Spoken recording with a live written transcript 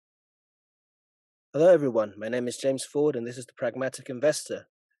Hello, everyone. My name is James Ford, and this is the Pragmatic Investor.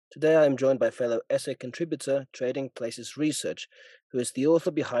 Today, I am joined by fellow essay contributor, Trading Places Research, who is the author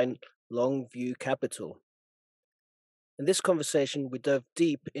behind Longview Capital. In this conversation, we dove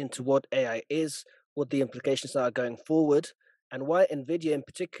deep into what AI is, what the implications are going forward, and why NVIDIA in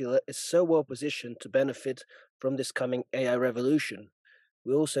particular is so well positioned to benefit from this coming AI revolution.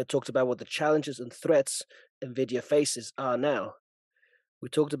 We also talked about what the challenges and threats NVIDIA faces are now. We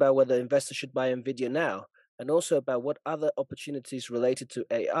talked about whether investors should buy NVIDIA now, and also about what other opportunities related to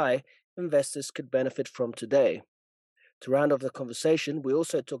AI investors could benefit from today. To round off the conversation, we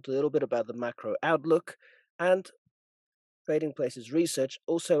also talked a little bit about the macro outlook, and Trading Places Research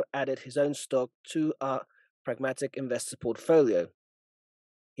also added his own stock to our pragmatic investor portfolio.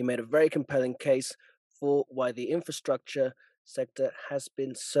 He made a very compelling case for why the infrastructure sector has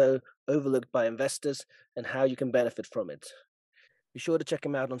been so overlooked by investors and how you can benefit from it. Be sure to check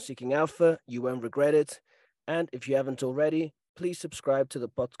him out on Seeking Alpha. You won't regret it. And if you haven't already, please subscribe to the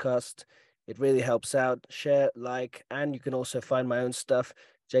podcast. It really helps out. Share, like, and you can also find my own stuff,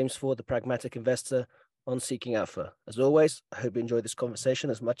 James Ford, the Pragmatic Investor, on Seeking Alpha. As always, I hope you enjoyed this conversation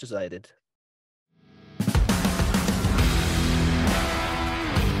as much as I did.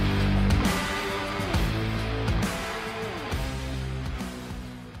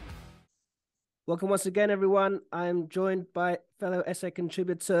 Welcome once again, everyone. I'm joined by fellow essay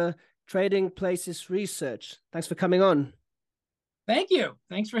contributor, Trading Places Research. Thanks for coming on. Thank you.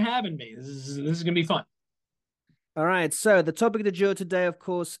 Thanks for having me. This is going to be fun. All right. So the topic of the duo today, of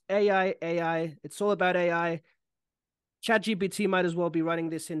course, AI. It's all about AI. ChatGPT might as well be running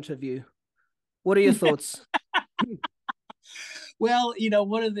this interview. What are your thoughts? Well,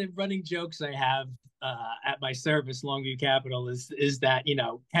 one of the running jokes I have at my service, Longview Capital, is that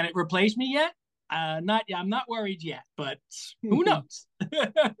can it replace me yet? Not. I'm not worried yet, but who knows?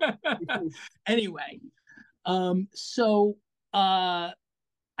 Anyway, so I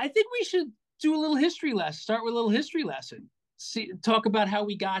think we should do a little history lesson. Start with a little history lesson. Talk about how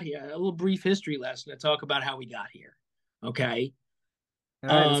we got here. A little brief history lesson to talk about how we got here. Okay. All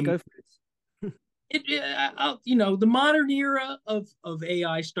right, let's go for it. The modern era of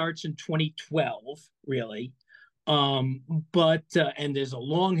AI starts in 2012, really. But there's a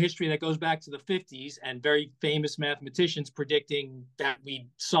long history that goes back to the 50s and very famous mathematicians predicting that we'd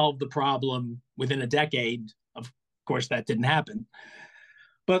solve the problem within a decade. Of course, that didn't happen.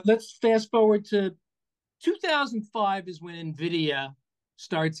 But let's fast forward to 2005 is when NVIDIA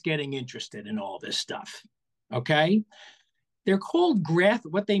starts getting interested in all this stuff. Okay. They're called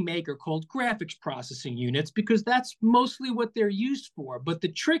what they make are called graphics processing units because that's mostly what they're used for. But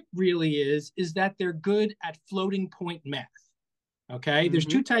the trick really is that they're good at floating point math. Okay. There's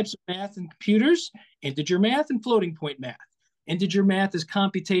two types of math in computers, integer math and floating point math. Integer math is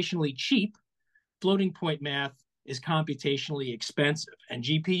computationally cheap. Floating point math is computationally expensive. And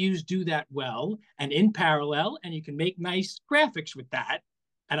GPUs do that well and in parallel, and you can make nice graphics with that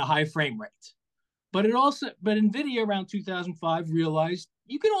at a high frame rate. But NVIDIA around 2005 realized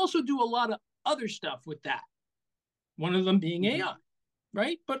you can also do a lot of other stuff with that. One of them being AI,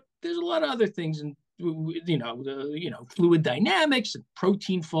 right? But there's a lot of other things, and fluid dynamics and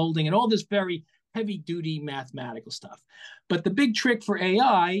protein folding and all this very heavy-duty mathematical stuff. But the big trick for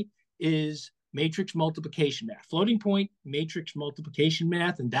AI is matrix multiplication math, floating point matrix multiplication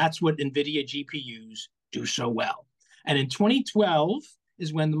math, and that's what NVIDIA GPUs do so well. And in 2012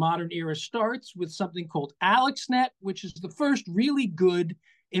 is when the modern era starts with something called AlexNet, which is the first really good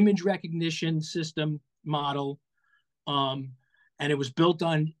image recognition system model. And it was built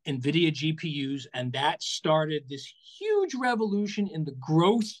on NVIDIA GPUs, and that started this huge revolution in the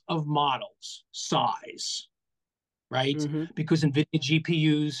growth of models size, right? Because NVIDIA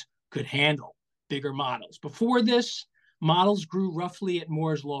GPUs could handle bigger models. Before this, models grew roughly at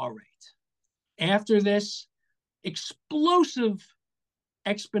Moore's law rate. After this, explosive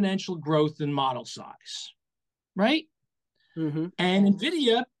exponential growth in model size, right? And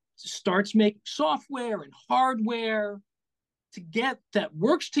NVIDIA starts making software and hardware that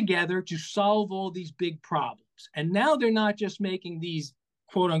works together to solve all these big problems. And now they're not just making these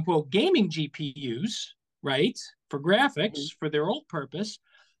quote unquote gaming GPUs, right, for graphics for their old purpose,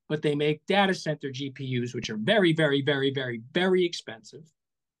 but they make data center GPUs, which are very, very, very, very, very expensive.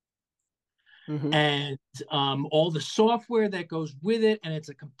 And all the software that goes with it, and it's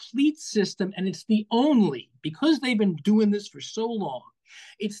a complete system, and it's the only, because they've been doing this for so long,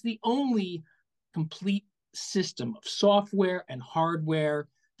 it's the only complete system of software and hardware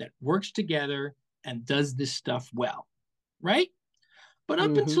that works together and does this stuff well, right? But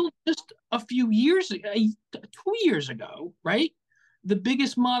up until just a few years, 2 years ago, right, the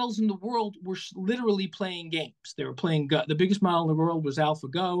biggest models in the world were literally playing games. They were playing Go. The biggest model in the world was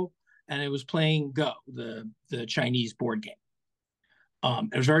AlphaGo, and it was playing Go, the Chinese board game.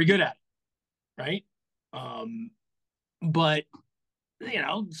 It was very good at it, right? But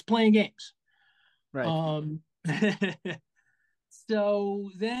it's playing games. Right. So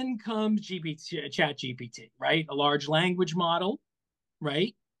then comes Chat GPT, right? A large language model,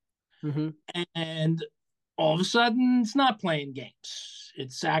 right? Mm-hmm. And all of a sudden, it's not playing games.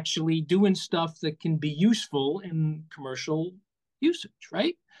 It's actually doing stuff that can be useful in commercial usage,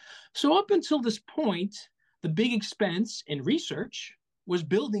 right? So up until this point, the big expense in research was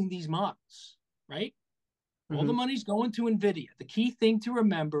building these models, right? All the Mm-hmm. money's going to NVIDIA. The key thing to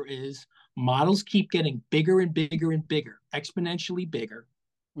remember is models keep getting bigger and bigger and bigger, exponentially bigger,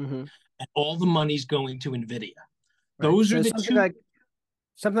 Mm-hmm. and all the money's going to NVIDIA. Right. Those are So the two.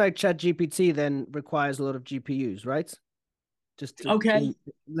 something like ChatGPT then requires a lot of GPUs, right? Just Okay, in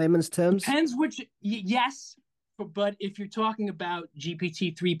layman's terms. depends which, yes, but if you're talking about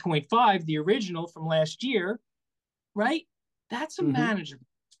GPT 3.5, the original from last year, right? That's a Mm-hmm. manageable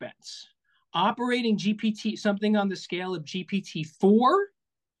expense. Operating GPT, something on the scale of GPT 4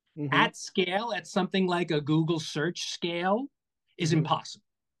 Mm-hmm. at scale, at something like a Google search scale, is Mm-hmm. impossible.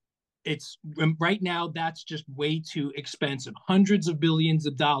 It's right now, that's just way too expensive. Hundreds of billions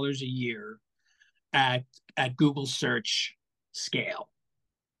of dollars a year at Google search scale,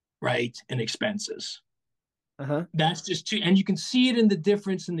 right? And expenses. Uh-huh. That's just too, and you can see it in the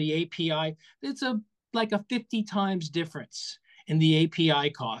difference in the API. It's like a 50 times difference in the API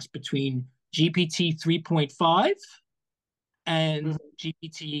cost between GPT 3.5 and Mm-hmm.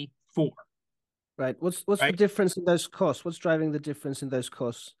 GPT 4, Right. What's the right? difference in those costs? What's driving the difference in those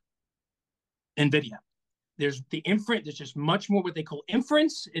costs? NVIDIA. There's the inference, there's just much more what they call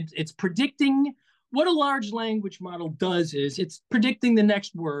inference. It's predicting what a large language model does is it's predicting the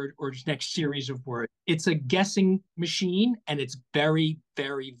next word or next series of words. It's a guessing machine and it's very,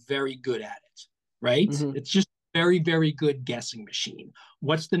 very, very good at it, right? Mm-hmm. It's just very, very good guessing machine.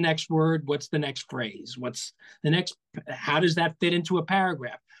 What's the next word? What's the next phrase? What's the next? How does that fit into a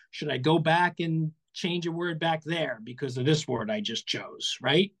paragraph? Should I go back and change a word back there because of this word I just chose,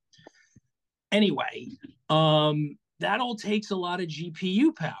 right? Anyway, that all takes a lot of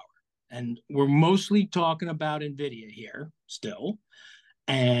GPU power. And we're mostly talking about NVIDIA here still.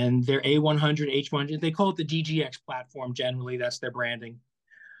 And their A100, H100, they call it the DGX platform generally. That's their branding.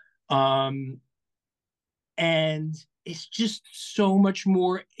 And it's just so much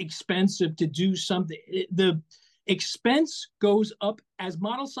more expensive to do something. The expense goes up as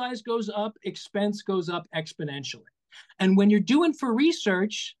model size goes up, expense goes up exponentially. And when you're doing for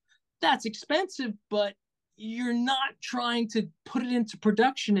research, that's expensive, but you're not trying to put it into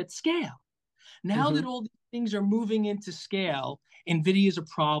production at scale. Now Mm-hmm. that all these things are moving into scale, NVIDIA is a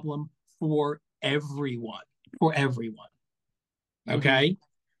problem for everyone, for everyone. Mm-hmm. Okay.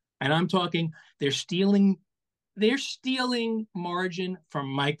 And I'm talking, they're stealing margin from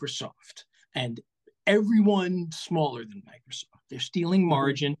Microsoft and everyone smaller than Microsoft. They're stealing Mm-hmm.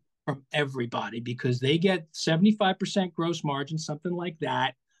 margin from everybody because they get 75% gross margin, something like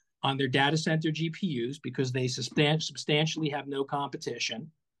that, on their data center GPUs because they substantially have no competition,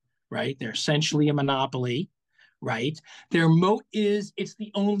 right? They're essentially a monopoly, right? Their moat is it's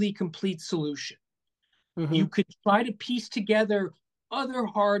the only complete solution. Mm-hmm. You could try to piece together other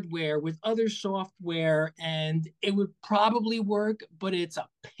hardware with other software and it would probably work, but it's a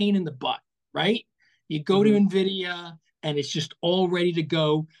pain in the butt, right? You go to Mm-hmm. NVIDIA and it's just all ready to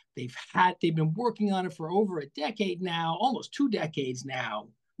go. They've been working on it for over a decade now, almost 2 decades now,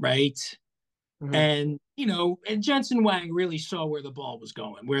 right? Mm-hmm. And Jensen Huang really saw where the ball was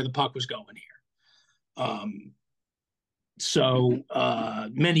going, where the puck was going here.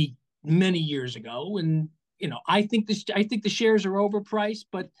 Many, many years ago. And I think the shares are overpriced,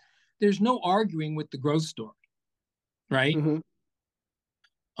 but there's no arguing with the growth story, right? Mm-hmm.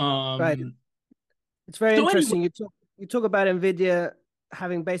 Right. Um, It's very so anyway, interesting. You talk about Nvidia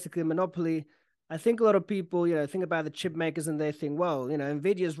having basically a monopoly. I think a lot of people, think about the chip makers and they think, well,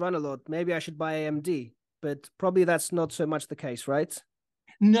 Nvidia's run a lot. Maybe I should buy AMD. But probably that's not so much the case, right?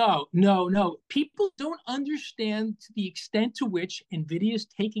 no, no, no. People don't understand to the extent to which NVIDIA is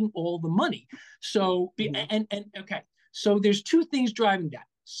taking all the money. So, Mm-hmm. and okay, so there's two things driving that: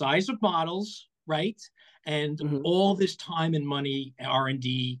 size of models, right, and Mm-hmm. all this time and money,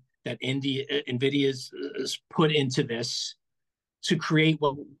 R&D that NVIDIA's put into this to create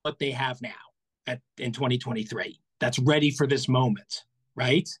what they have now in 2023. That's ready for this moment,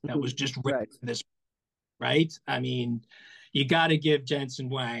 right? That Mm-hmm. was just ready Right. for this, right? I mean, you got to give Jensen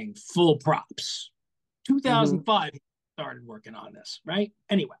Huang full props. Mm-hmm. 2005, started working on this, right?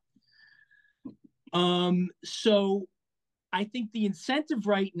 Anyway, so I think the incentive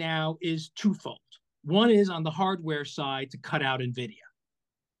right now is twofold. One is on the hardware side to cut out NVIDIA,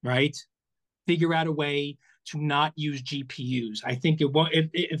 right? Figure out a way to not use GPUs. I think it won't,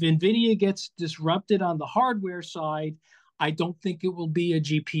 if NVIDIA gets disrupted on the hardware side, I don't think it will be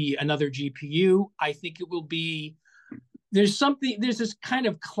another GPU. I think it will be, there's this kind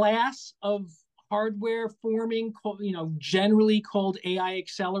of class of hardware forming called, generally called AI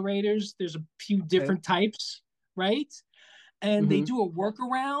accelerators. There's a few different types, right? And they do a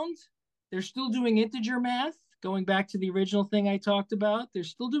workaround. They're still doing integer math, going back to the original thing I talked about. They're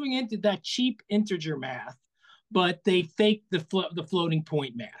still doing that cheap integer math, but they fake the floating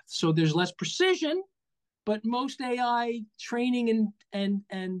point math. So there's less precision, but most AI training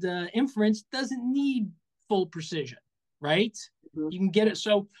and inference doesn't need full precision, right? You can get it.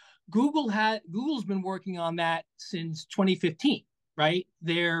 So Google's been working on that since 2015, right?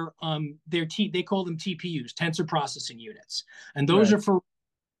 They call them TPUs, tensor processing units, and those are for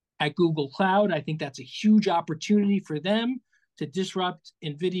at Google Cloud. I think that's a huge opportunity for them to disrupt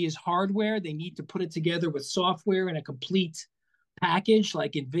NVIDIA's hardware. They need to put it together with software in a complete package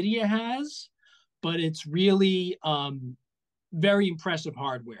like NVIDIA has, but it's really very impressive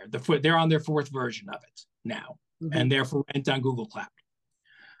hardware. They're on their 4th version of it now, and they're for rent on Google Cloud.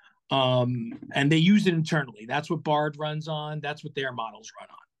 And they use it internally. That's what Bard runs on. That's what their models run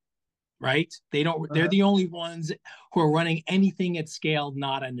on, right? They're the only ones who are running anything at scale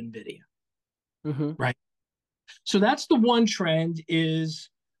not on NVIDIA, right? So that's the one trend is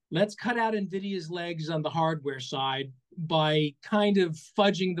let's cut out NVIDIA's legs on the hardware side by kind of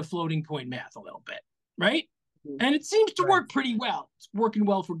fudging the floating point math a little bit, right? And it seems to work pretty well. It's working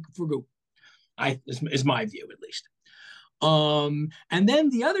well for Google, is my view at least. And then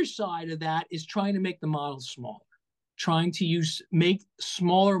the other side of that is trying to make the models smaller, trying to make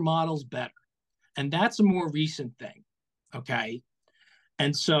smaller models better. And that's a more recent thing, okay?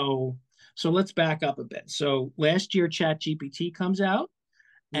 And so let's back up a bit. So last year, ChatGPT comes out,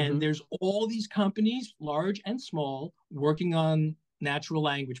 and there's all these companies, large and small, working on natural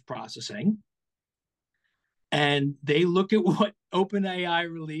language processing. And they look at what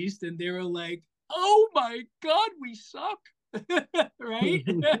OpenAI released, and they're like, oh my God, we suck. Right?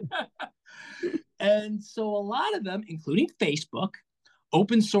 And so a lot of them, including Facebook,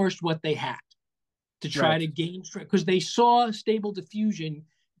 open sourced what they had to try to gain, because they saw Stable Diffusion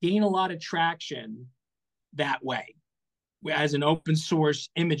gain a lot of traction that way as an open source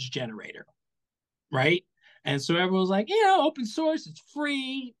image generator, right? And so everyone's like, open source, it's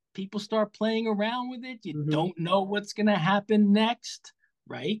free. People start playing around with it. You don't know what's going to happen next,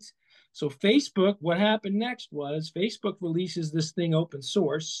 right? So Facebook, what happened next was Facebook releases this thing open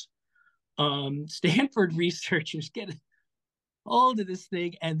source. Stanford researchers get hold of this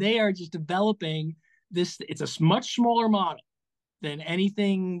thing, and they are just developing this. It's a much smaller model than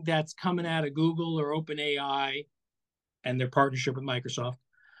anything that's coming out of Google or OpenAI and their partnership with Microsoft.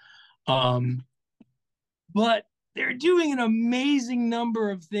 But they're doing an amazing number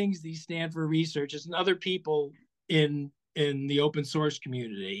of things, these Stanford researchers and other people in the open source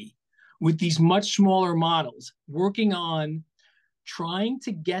community, with these much smaller models, working on trying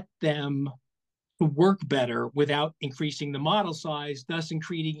to get them to work better without increasing the model size, thus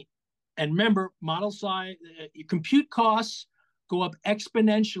increasing, and remember, model size, compute costs go up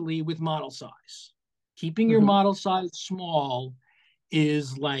exponentially with model size. Keeping your model size small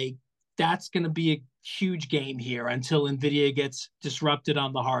is like, that's going to be a huge game here until NVIDIA gets disrupted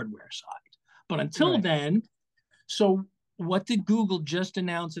on the hardware side. But until then, so what did Google just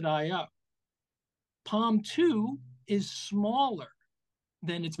announce at I/O? Palm 2 is smaller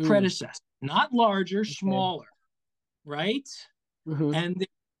than its predecessor, not larger, smaller, right? And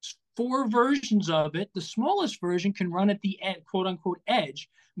there's 4 versions of it. The smallest version can run at the quote unquote edge,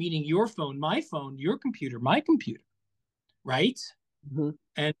 meaning your phone, my phone, your computer, my computer, right?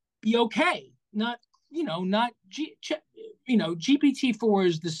 And be okay. Not GPT-4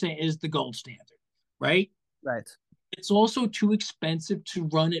 is the same, is the gold standard, right? Right. It's also too expensive to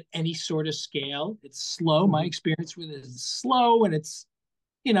run at any sort of scale. It's slow. My experience with it is slow, and it's,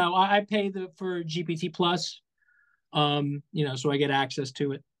 I pay for GPT Plus, so I get access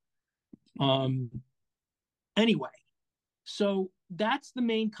to it. Anyway, so that's the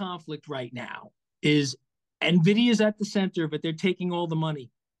main conflict right now. Is NVIDIA's at the center of it. They're taking all the money.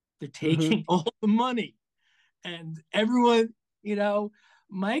 They're taking all the money, and everyone,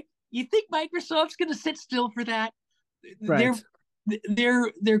 Mike, you think Microsoft's going to sit still for that? Right.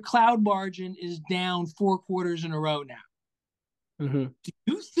 Their cloud margin is down 4 quarters in a row now. Mm-hmm. Do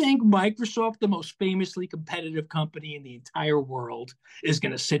you think Microsoft, the most famously competitive company in the entire world, is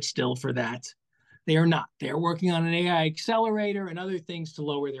going to sit still for that? They are not. They're working on an AI accelerator and other things to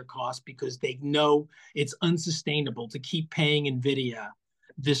lower their costs because they know it's unsustainable to keep paying NVIDIA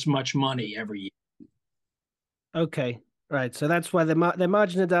this much money every year. Okay, right. So that's why they're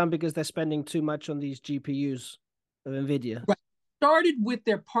margining it down because they're spending too much on these GPUs of NVIDIA. Right. Started with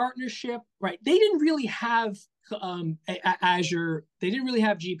their partnership, right? They didn't really have Azure. They didn't really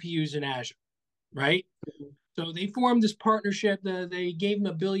have GPUs in Azure, right? So they formed this partnership. They gave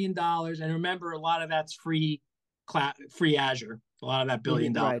them $1 billion, and remember, a lot of that's free Azure. A lot of that $1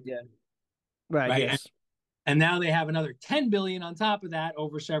 billion, Right. Yeah. Right. right? Yes. And now they have another 10 billion on top of that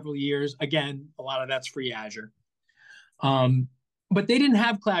over several years. Again, a lot of that's free Azure. Um, but they didn't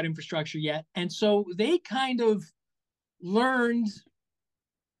have cloud infrastructure yet, and so they kind of learned.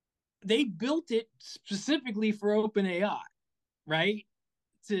 They built it specifically for OpenAI, right?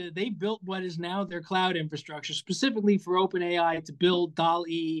 They built what is now their cloud infrastructure specifically for OpenAI to build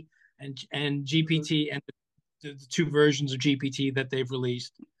DAL-E and Mhm. GPT and the two versions of GPT that they've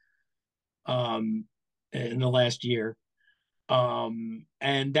released in the last year.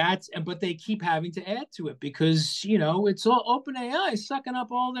 But they keep having to add to it because it's all OpenAI sucking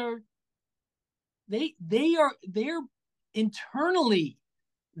up all they're internally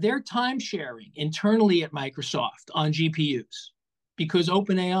they're time sharing internally at Microsoft on GPUs because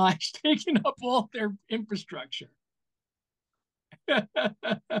OpenAI is taking up all their infrastructure.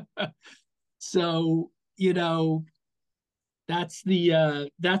 So, I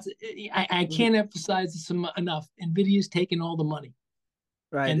Mhm. can't emphasize this enough. NVIDIA's taking all the money,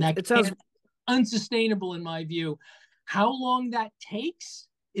 Right. and It, that it sounds can't unsustainable in my view. How long that takes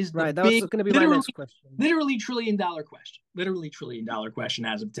is the right. That was big, going to be my literally, next question. literally $1 trillion question. Literally $1 trillion question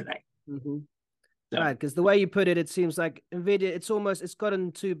as of today. Hmm. So Right, because the way you put it, it seems like Nvidia. It's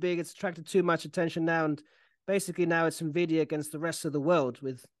gotten too big. It's attracted too much attention now, and basically now it's Nvidia against the rest of the world.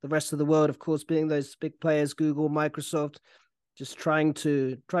 With the rest of the world, of course, being those big players, Google, Microsoft, just trying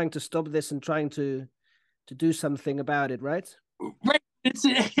to stop this and trying to do something about it. Right. right, it's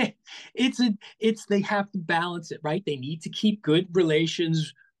they have to balance it, right? They need to keep good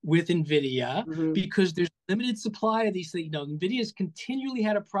relations with Nvidia Hmm. because there's limited supply of these things. Nvidia's continually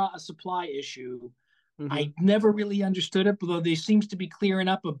had a supply issue. Hmm. I never really understood it, although they seems to be clearing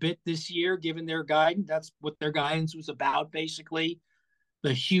up a bit this year, given their guidance. That's what their guidance was about, basically.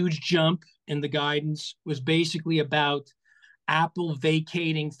 The huge jump in the guidance was basically about Apple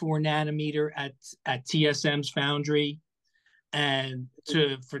vacating 4 nanometer at TSM's foundry and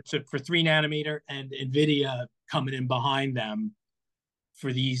for 3 nanometer, and Nvidia coming in behind them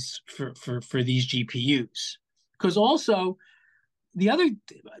for these GPUs. Because also the other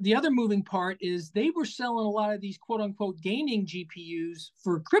the other moving part is they were selling a lot of these quote unquote gaming GPUs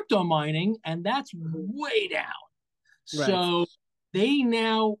for crypto mining, and that's Hmm. way down. Right. So they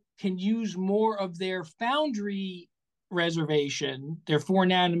now can use more of their foundry reservation, their 4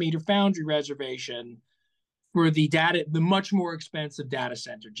 nanometer foundry reservation for the much more expensive data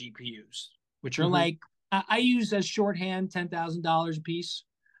center GPUs, which are Hmm. like I use as shorthand $10,000 a piece,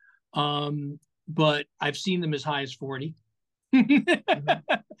 but I've seen them as high as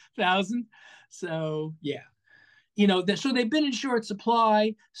 40,000. So yeah, so they've been in short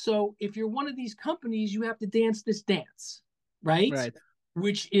supply. So if you're one of these companies, you have to dance this dance, right? Right.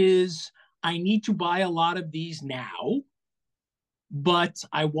 Which is I need to buy a lot of these now, but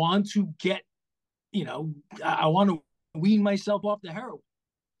I want to get, I want to wean myself off the heroin.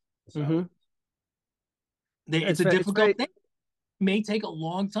 Hmm. So it's a It's difficult very thing. It may take a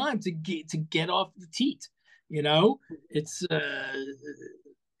long time to get off the teat. It's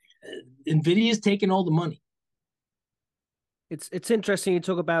Nvidia's taking all the money. it's interesting you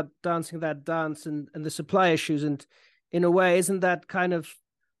talk about dancing that dance and the supply issues, and in a way, isn't that kind of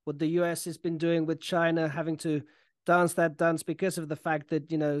what the US has been doing with China, having to dance that dance because of the fact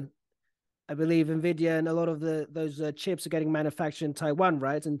that I believe Nvidia and a lot of those chips are getting manufactured in Taiwan,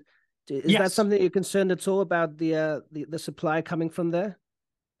 right? And is that Yes, something you're concerned at all about the supply coming from there?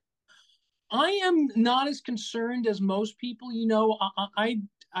 I am not as concerned as most people.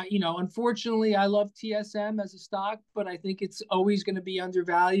 Unfortunately, I love TSM as a stock, but I think it's always going to be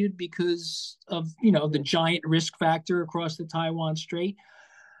undervalued because of the Hmm. giant risk factor across the Taiwan Strait.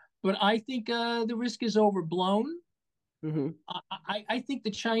 But I think the risk is overblown. Hmm. I think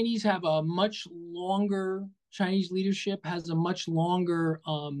the Chinese have a much longer Chinese leadership has a much longer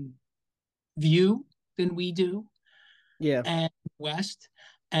view than we do, Yeah. and West,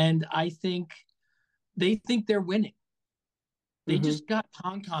 and I think they think they're winning. They Mm-hmm. just got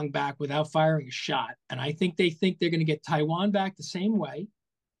Hong Kong back without firing a shot. And I think they're going to get Taiwan back the same way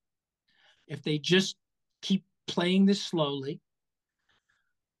if they just keep playing this slowly.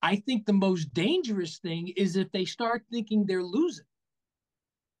 I think the most dangerous thing is if they start thinking they're losing.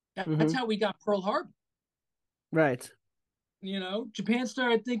 That's Mm-hmm. how we got Pearl Harbor. Right. Japan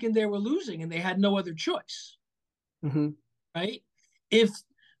started thinking they were losing and they had no other choice. Mm-hmm. Right? If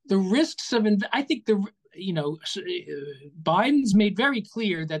the risks of, I think Biden's made very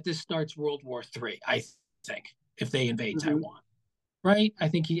clear that this starts World War III. I think if they invade Mm-hmm. Taiwan, right? I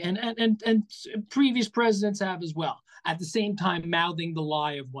think he and previous presidents have as well. At the same time, mouthing the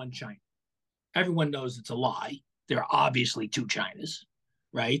lie of one China. Everyone knows it's a lie. There are obviously two Chinas,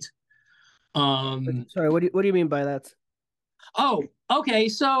 right? Sorry, what do you mean by that? Oh, okay.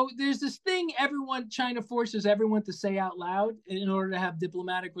 So there's this thing China forces everyone to say out loud in order to have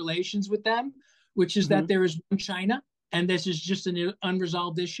diplomatic relations with them, which is Mm-hmm. that there is one China and this is just an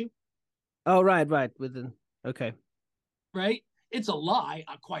unresolved issue, Oh, right. Okay. right? It's a lie,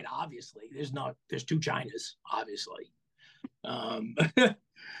 quite obviously. There's two Chinas, obviously. Um,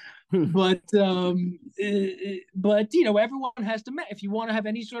 but everyone has to, if you want to have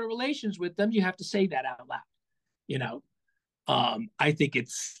any sort of relations with them, you have to say that out loud, you know. I think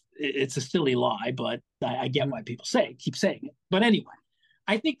it's a silly lie, but I get why people keep saying it. But anyway,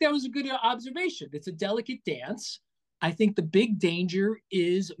 I think that was a good observation. It's a delicate dance. I think the big danger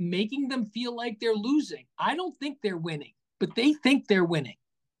is making them feel like they're losing. I don't think they're winning, but they think they're winning.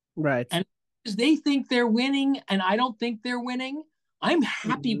 Right. And as they think they're winning, and I don't think they're winning, I'm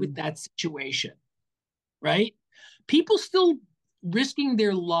happy with that situation, right? People still risking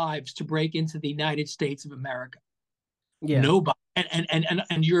their lives to break into the United States of America. Yeah. Nobody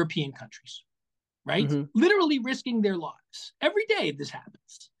and European countries, right? Mm-hmm. Literally risking their lives. Every day this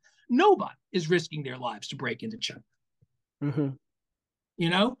happens. Nobody is risking their lives to break into China. Mm-hmm.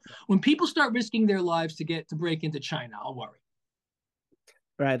 When people start risking their lives to break into China, I'll worry.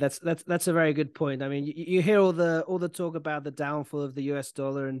 Right. That's a very good point. I mean, you hear all the talk about the downfall of the US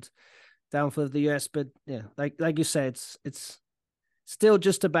dollar and downfall of the US, but yeah, like you say, it's still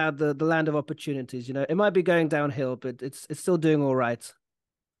just about the land of opportunities. It might be going downhill, but it's still doing all right.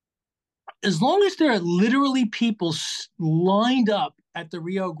 As long as there are literally people lined up at the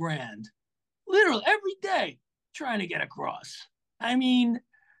Rio Grande, literally every day, trying to get across. I mean,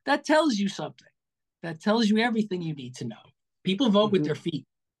 that tells you something. That tells you everything you need to know. People vote with their feet.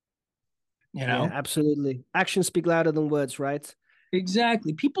 Yeah, absolutely. Actions speak louder than words, right?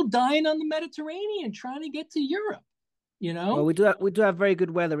 Exactly. People dying on the Mediterranean trying to get to Europe. Well, we do have very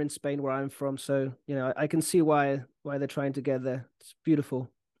good weather in Spain where I'm from, so I can see why they're trying to get there. It's beautiful.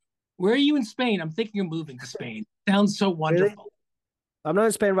 Where are you in Spain? I'm thinking of moving to Spain. Sounds so wonderful. Really? I'm not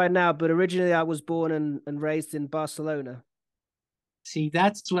in Spain right now, but originally I was born and raised in Barcelona. See,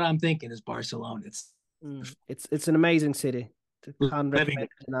 that's what I'm thinking is Barcelona. It's an amazing city. Can't Living recommend it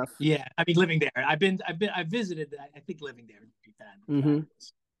enough. Yeah, I mean, living there. I visited. I think living there would be Mm-hmm.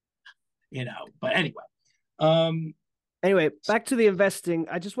 But anyway. Anyway, back to the investing.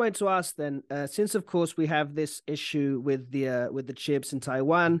 I just wanted to ask then, since of course we have this issue with the chips in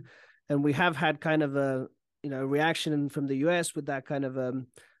Taiwan, and we have had kind of a reaction from the US with that kind of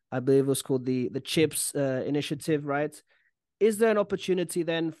I believe it was called the chips initiative, right? Is there an opportunity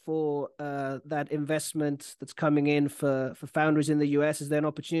then for that investment that's coming in for foundries in the US? Is there an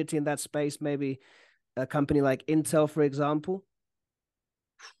opportunity in that space? Maybe a company like Intel, for example.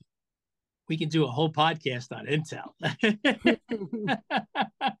 We can do a whole podcast on Intel.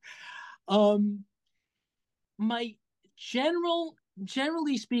 My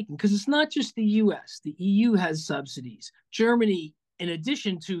generally speaking, because it's not just the US, the EU has subsidies. Germany, in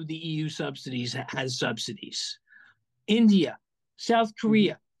addition to the EU subsidies, has subsidies. India, South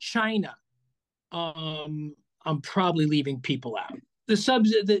Korea, China. I'm probably leaving people out.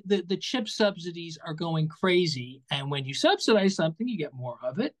 The chip subsidies are going crazy, and when you subsidize something, you get more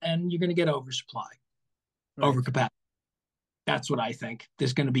of it, and you're going to get oversupply, overcapacity. That's what I think.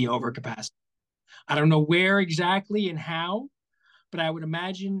 There's going to be overcapacity. I don't know where exactly and how, but I would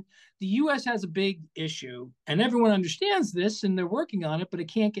imagine the U.S. has a big issue, and everyone understands this, and they're working on it, but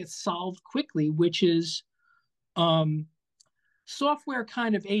it can't get solved quickly, which is software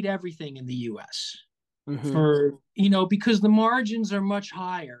kind of ate everything in the U.S. Because the margins are much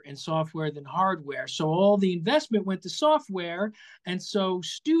higher in software than hardware. So all the investment went to software. And so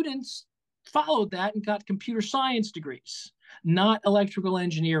students followed that and got computer science degrees, not electrical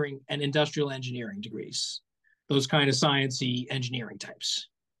engineering and industrial engineering degrees, those kind of sciencey engineering types,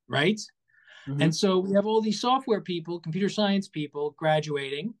 right? And so we have all these software people, computer science people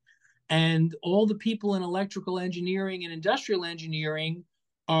graduating, And all the people in electrical engineering and industrial engineering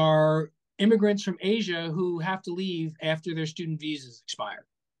are immigrants from Asia who have to leave after their student visas expire.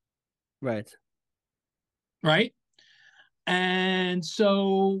 Right. Right. And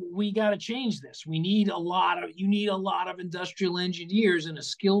so we got to change this. You need a lot of industrial engineers in a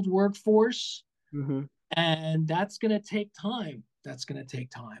skilled workforce. Mm-hmm. And that's going to take time.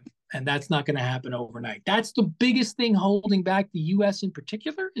 And that's not going to happen overnight. That's the biggest thing holding back the US in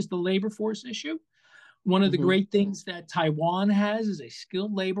particular is the labor force issue. One of the great things that Taiwan has is a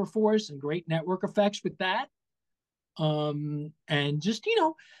skilled labor force and great network effects with that. And just,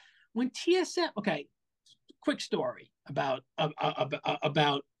 when TSM, okay, quick story about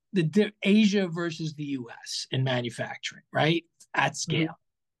the Asia versus the US in manufacturing, right? At scale.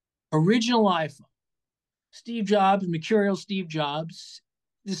 Original iPhone. Mercurial Steve Jobs,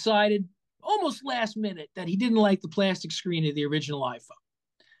 decided almost last minute that he didn't like the plastic screen of the original iPhone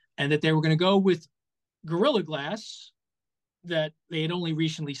and that they were going to go with Gorilla Glass that they had only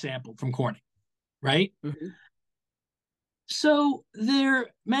recently sampled from Corning, right? So their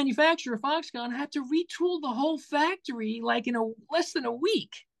manufacturer, Foxconn, had to retool the whole factory like in less than a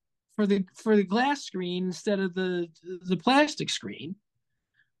week for the glass screen instead of the plastic screen.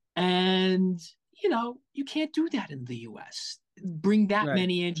 And you can't do that in the US. Bring that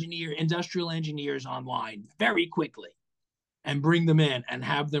many industrial engineers online very quickly and bring them in and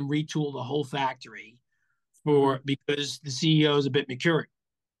have them retool the whole factory because the CEO is a bit mercurial,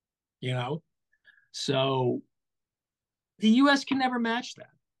 So the US can never match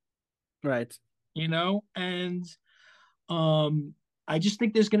that. Right. And I just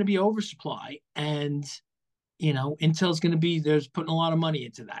think there's going to be oversupply and, Intel's going to be, there's putting a lot of money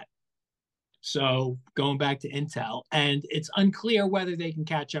into that. So going back to Intel, and it's unclear whether they can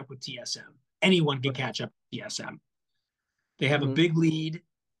catch up with TSM. Anyone can catch up with TSM. They have a big lead.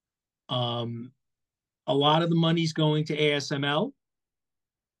 A lot of the money's going to ASML.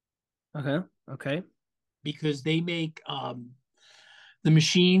 Okay. Because they make the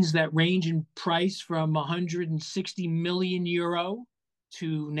machines that range in price from 160 million euro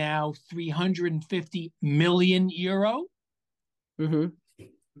to now 350 million euro.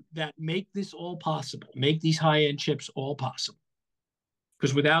 That make this all possible, make these high-end chips all possible.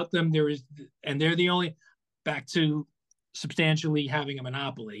 Because without them, they're the only, back to substantially having a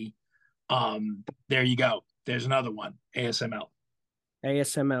monopoly. There you go. There's another one, ASML.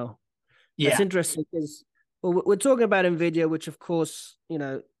 ASML. Yeah. That's interesting because we're talking about NVIDIA, which of course,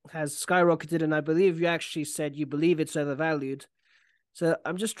 has skyrocketed. And I believe you actually said you believe it's overvalued. So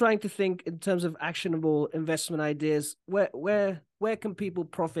I'm just trying to think in terms of actionable investment ideas. Where can people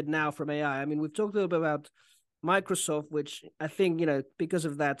profit now from AI? I mean, we've talked a little bit about Microsoft, which I think, because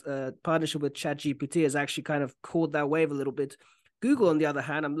of that partnership with ChatGPT has actually kind of caught that wave a little bit. Google, on the other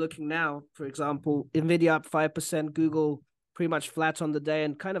hand, I'm looking now, for example, NVIDIA up 5%, Google pretty much flat on the day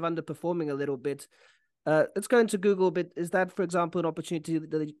and kind of underperforming a little bit. Let's go into Google a bit. Is that, for example, an opportunity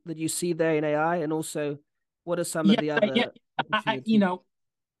that you see there in AI? And also, what are some of the other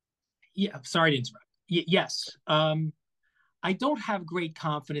sorry to interrupt. Yes. I don't have great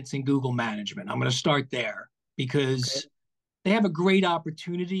confidence in Google management. I'm going to start there because they have a great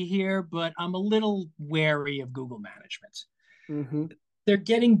opportunity here, but I'm a little wary of Google management. They're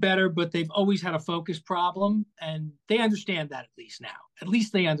getting better, but they've always had a focus problem, and they understand that at least now. At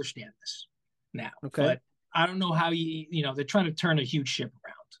least they understand this now. But I don't know how they're trying to turn a huge ship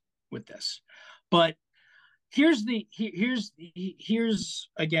around with this. But here's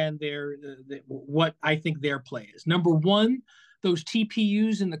again what I think their play is. Number one, those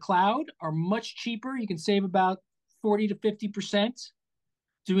TPUs in the cloud are much cheaper. You can save about 40 to 50%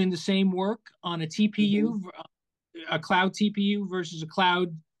 doing the same work on a TPU, a cloud TPU versus a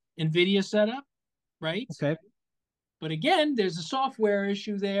cloud NVIDIA setup, right? Okay. But again, there's a software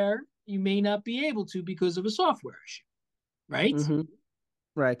issue there. You may not be able to because of a software issue, right?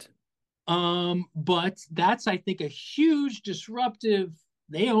 Right. But that's, I think, a huge disruptive.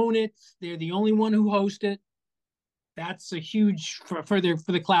 They own it. They're the only one who host it. That's a huge for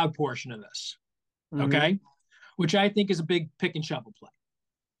the cloud portion of this. Okay. Which I think is a big pick and shovel play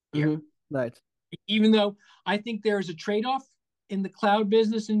here. Right. Even though I think there is a trade-off in the cloud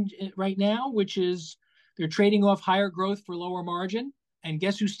business right now, which is they're trading off higher growth for lower margin. And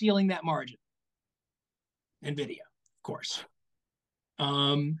guess who's stealing that margin? NVIDIA, of course.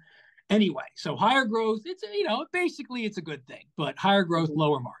 Anyway, so higher growth, it's basically it's a good thing, but higher growth,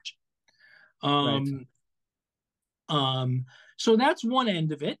 lower margin. So that's one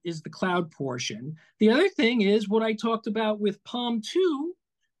end of it, is the cloud portion. The other thing is what I talked about with Palm 2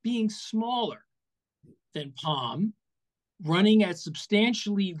 being smaller than Palm, running at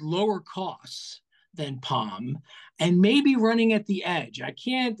substantially lower costs than Palm, and maybe running at the edge. I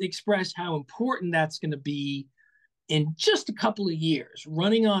can't express how important that's going to be in just a couple of years,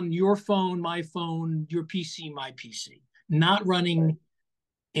 running on your phone, my phone, your PC, my PC, not running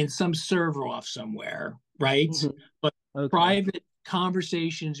in some server off somewhere, right? Mm-hmm. But Okay. private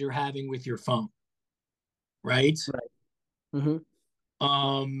conversations you're having with your phone, right? Right. Mm-hmm.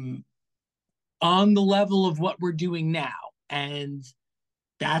 On the level of what we're doing now. And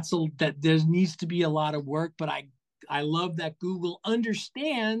that there needs to be a lot of work, but I love that Google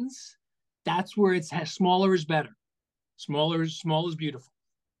understands that's where it's smaller is better. Small is beautiful,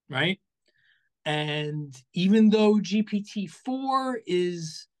 right? And even though GPT-4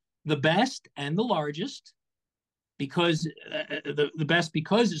 is the best and the largest, because the best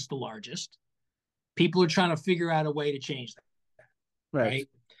because it's the largest, people are trying to figure out a way to change that, Right. right?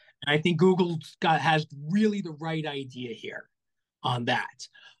 And I think Google has really the right idea here on that.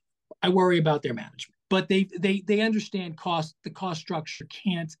 I worry about their management, but they understand cost. The cost structure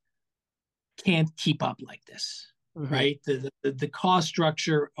can't keep up like this, Mm-hmm. right? The cost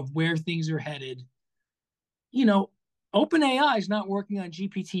structure of where things are headed. You know, OpenAI is not working on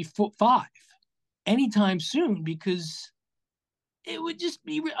GPT-5 anytime soon because it would just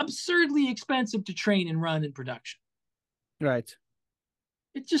be absurdly expensive to train and run in production. Right.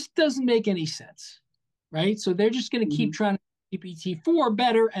 It just doesn't make any sense, right? So they're just going to keep Mm-hmm. trying to make GPT-4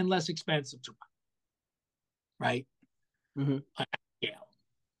 better and less expensive to run, right? Mm-hmm. Yeah.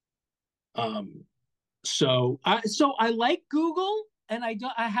 So I like Google, and I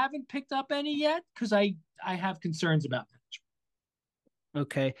haven't picked up any yet because I have concerns about that.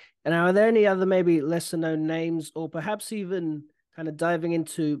 Okay. And are there any other maybe lesser known names, or perhaps even kind of diving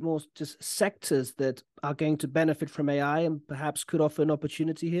into more just sectors that are going to benefit from AI and perhaps could offer an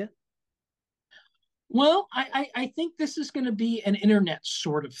opportunity here? Well, I think this is going to be an internet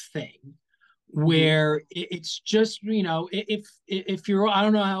sort of thing Mm-hmm. where it's just, if you're, I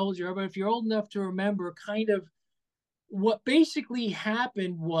don't know how old you are, but if you're old enough to remember kind of what basically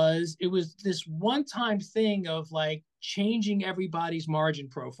happened was it was this one time thing of like changing everybody's margin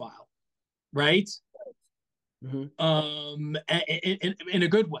profile, right? Mm-hmm. In a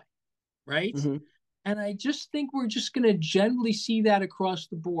good way, right? Mm-hmm. And I just think we're just going to generally see that across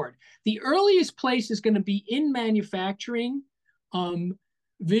the board. The earliest place is going to be in manufacturing, um,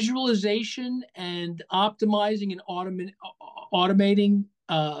 visualization, and optimizing and automating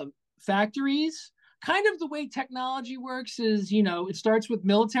factories. Kind of the way technology works is, it starts with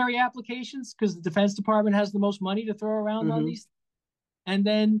military applications because the Defense Department has the most money to throw around on Mm-hmm. these. And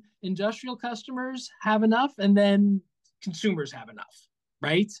then industrial customers have enough, and then consumers have enough,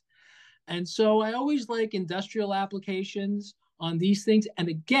 right? And so I always like industrial applications on these things. And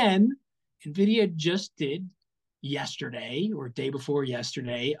again, NVIDIA just did yesterday or day before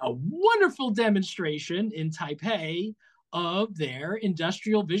yesterday a wonderful demonstration in Taipei of their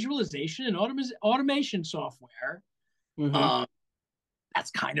industrial visualization and automation software. Mm-hmm. Uh, that's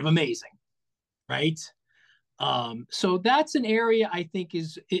kind of amazing, right? So that's an area I think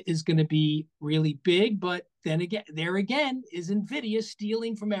is going to be really big. But then again, there again is NVIDIA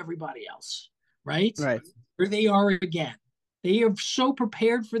stealing from everybody else, right? Right. Where they are again. They are so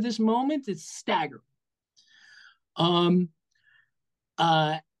prepared for this moment, it's staggering. Um,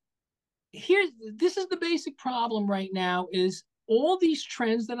 uh, this is the basic problem right now: is all these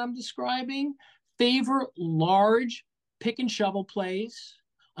trends that I'm describing favor large pick and shovel plays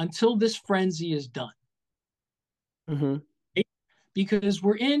until this frenzy is done. Mm-hmm. Because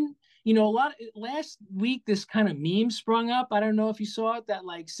we're in, a lot last week this kind of meme sprung up. I don't know if you saw it, that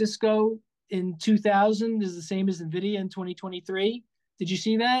like Cisco in 2000 is the same as Nvidia in 2023. Did you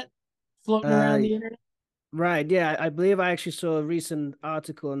see that floating around Uh, the internet? right. Yeah, I believe I actually saw a recent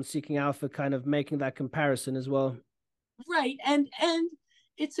article on Seeking Alpha kind of making that comparison as well. Right. And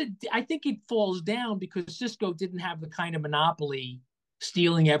I think it falls down because Cisco didn't have the kind of monopoly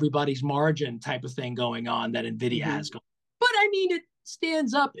stealing everybody's margin type of thing going on that Nvidia Mm-hmm. has going. But I mean, it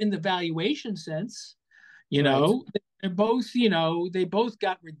stands up in the valuation sense. You Right. know, they're both, they both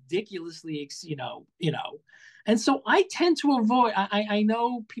got ridiculously, and so I tend to avoid. I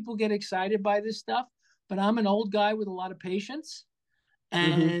know people get excited by this stuff, but I'm an old guy with a lot of patience,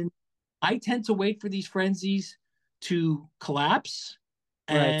 Mm-hmm. and I tend to wait for these frenzies to collapse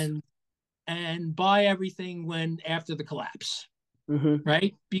Right. and buy everything when after the collapse, Mm-hmm.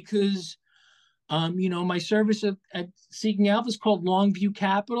 right? Because my service at Seeking Alpha is called Longview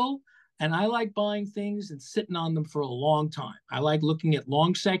Capital, and I like buying things and sitting on them for a long time. I like looking at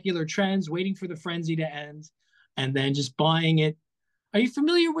long secular trends, waiting for the frenzy to end, and then just buying it. Are you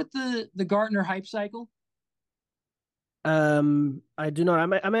familiar with the Gartner hype cycle? I do not.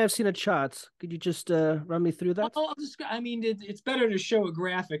 I may have seen a chart. Could you just run me through that? I mean, it's better to show a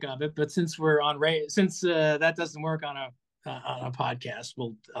graphic of it, but since we're on since that doesn't work on a podcast,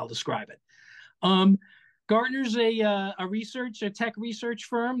 I'll describe it. Gartner's a tech research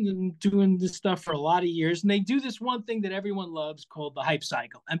firm, and doing this stuff for a lot of years, and they do this one thing that everyone loves called the hype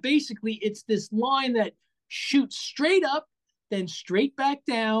cycle. And basically, it's this line that shoots straight up, then straight back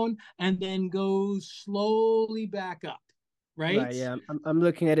down, and then goes slowly back up. Right? Right. Yeah. I'm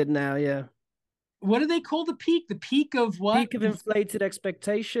looking at it now. Yeah. What do they call the peak? The peak of what? Peak of inflated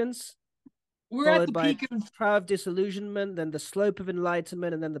expectations, We're at followed the by peak of. trial of disillusionment, then the slope of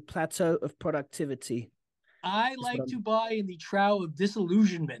enlightenment, and then the plateau of productivity. I like to buy in the trough of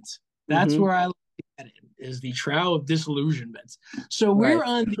disillusionment. That's Mm-hmm. where I like to get in, is the trough of disillusionment. So Right. we're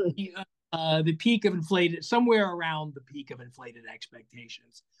on the peak of inflated, somewhere around the peak of inflated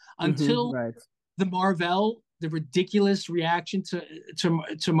expectations, until Right. the ridiculous reaction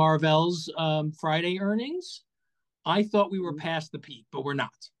to Marvell's Friday earnings. I thought we were past the peak, but we're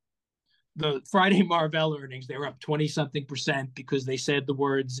not. The Friday Marvell earnings, they were up 20 something percent because they said the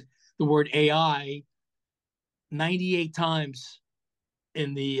word AI 98 times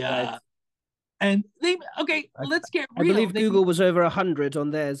in the Right. and they okay, let's get I real. believe Google was over 100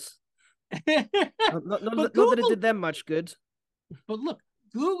 on theirs. But Not that it did them much good. But look,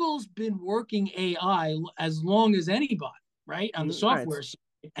 Google's been working AI as long as anybody, right? On the Right. software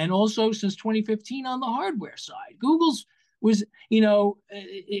side, and also since 2015 on the hardware side. Google was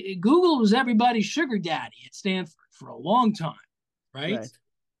everybody's sugar daddy at Stanford for a long time, right? Right.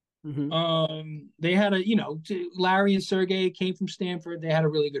 Mm-hmm. They had Larry and Sergey came from Stanford. They had a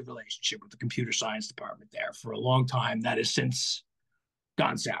really good relationship with the computer science department there for a long time. That has since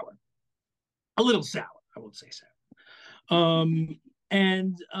gone sour, a little sour. I won't say sour. I'm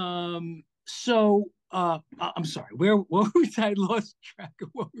sorry. What was I lost track of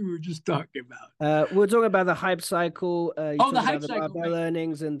what we were just talking about? We're talking about the hype cycle. You The talked hype about the cycle, Marvell right?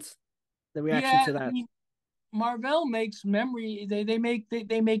 earnings and the reaction Yeah, to that. I mean, Marvell makes memory. They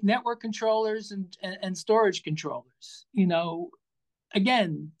make network controllers and storage controllers.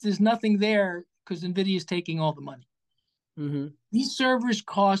 Again, there's nothing there because NVIDIA is taking all the money. Mm-hmm. These servers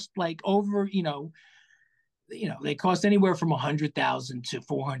cost like over, they cost anywhere from $100,000 to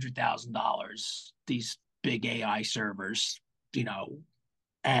 $400,000. These big AI servers,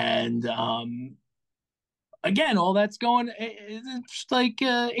 and again, all that's going. It's like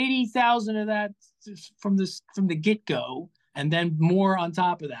 80,000 of that from the get go, and then more on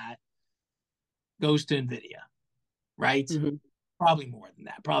top of that goes to NVIDIA, right? Mm-hmm. Probably more than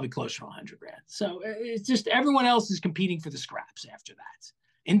that, probably closer to 100 grand. So it's just everyone else is competing for the scraps after that.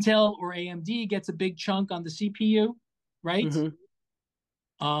 Intel or AMD gets a big chunk on the CPU, right? Mm-hmm.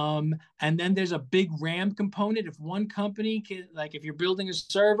 And then there's a big RAM component. If one company if you're building a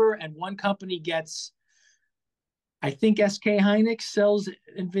server and one company gets, I think SK Hynix sells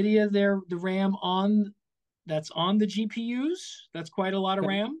NVIDIA the RAM that's on the GPUs. That's quite a lot of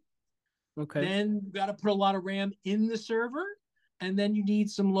Okay. RAM. Okay. Then you got to put a lot of RAM in the server, and then you need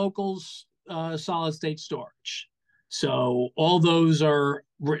some local solid state storage. So all those are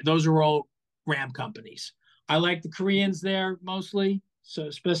all RAM companies. I like the Koreans there mostly, so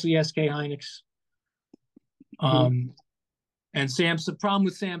especially SK Hynix. Mm-hmm. And the problem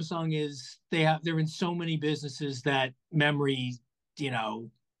with Samsung is they're in so many businesses that memory,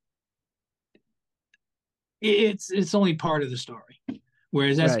 it's only part of the story.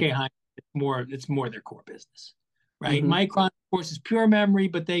 Whereas Right. SK Hynix, it's more their core business, right? Mm-hmm. Micron, of course, is pure memory,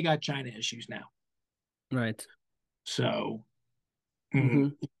 but they got China issues now. Right. So Mm-hmm.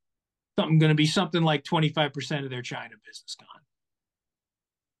 something going to be something like 25% of their China business gone.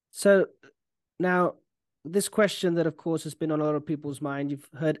 So now, this question that, of course, has been on a lot of people's mind. You've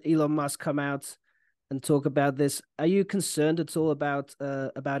heard Elon Musk come out and talk about this. Are you concerned at all about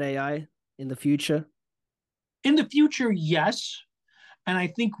AI in the future? In the future, yes. And I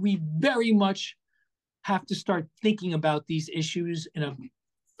think we very much have to start thinking about these issues in a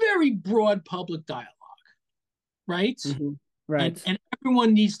very broad public dialogue, right? Mm-hmm. Right. And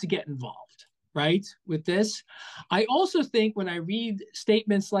everyone needs to get involved, right, with this. I also think when I read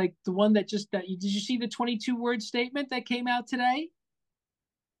statements like the one did you see the 22-word statement that came out today?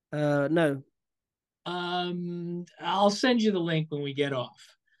 No. I'll send you the link when we get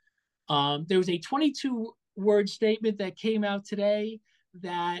off. There was a 22-word statement that came out today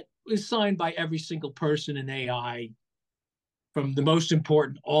that was signed by every single person in AI, from the most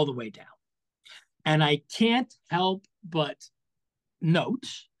important all the way down. And I can't help but note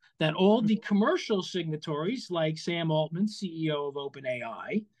that all the commercial signatories, like Sam Altman, CEO of OpenAI,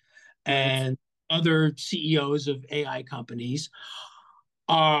 Right. and other CEOs of AI companies,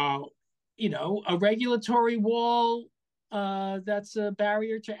 uh, a regulatory wall that's a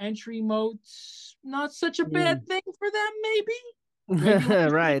barrier to entry moats, not such a bad thing for them, maybe.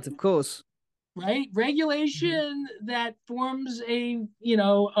 Right, of course. Right? Regulation that forms a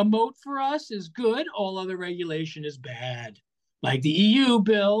moat for us is good. All other regulation is bad. Like the EU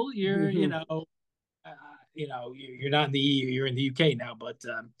bill, you're not in the EU, you're in the UK now, but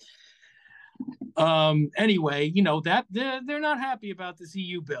anyway, that they're not happy about this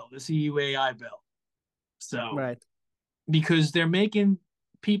EU bill, this EU AI bill. So Right. because they're making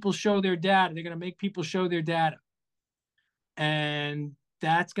people show their data, they're going to make people show their data, and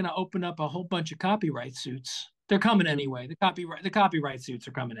that's going to open up a whole bunch of copyright suits. They're coming anyway. The copyright suits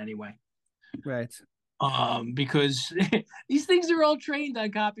are coming anyway. Right. Because these things are all trained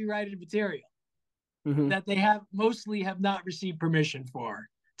on copyrighted material that they mostly have not received permission for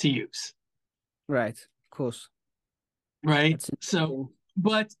to use. Right. Of course. Right. So,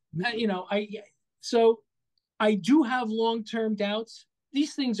 but I do have long-term doubts.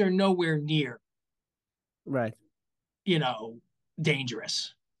 These things are nowhere near, right,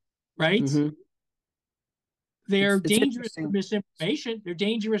 dangerous, right? They're dangerous for misinformation. They're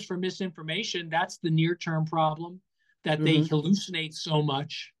dangerous for misinformation. That's the near-term problem, that they hallucinate so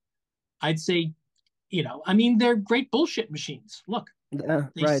much. I'd say, they're great bullshit machines. Look,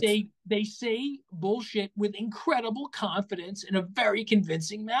 they say bullshit with incredible confidence in a very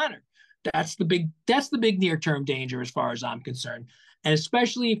convincing manner. That's the big near-term danger as far as I'm concerned. And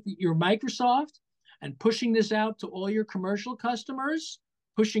especially if you're Microsoft and pushing this out to all your commercial customers,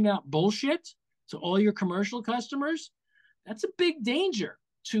 pushing out bullshit to all your commercial customers, that's a big danger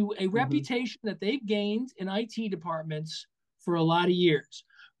to a reputation that they've gained in IT departments for a lot of years.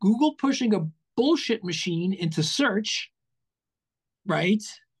 Google pushing a bullshit machine into search, right,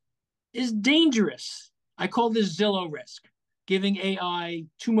 is dangerous. I call this Zillow risk, giving AI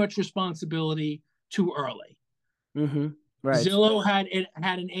too much responsibility too early. Right. Zillow had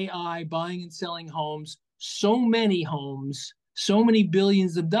an AI buying and selling homes, so many homes, so many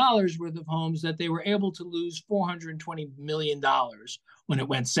billions of dollars worth of homes, that they were able to lose $420 million when it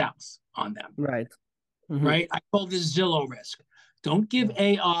went south on them. Right. Right. I call this Zillow risk. Don't give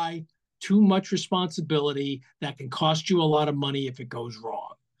AI too much responsibility that can cost you a lot of money if it goes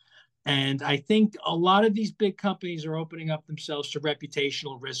wrong. And I think a lot of these big companies are opening up themselves to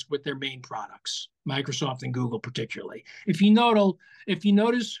reputational risk with their main products, Microsoft and Google particularly. If you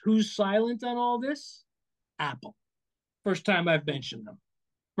notice who's silent on all this, Apple. First time I've mentioned them.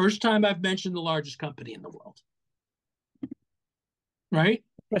 First time I've mentioned the largest company in the world. Right?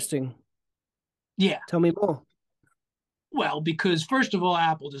 Interesting. Yeah. Tell me more. Well, because first of all,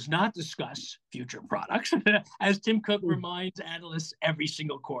 Apple does not discuss future products, as Tim Cook reminds analysts every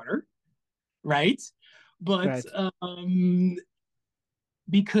single quarter, right? But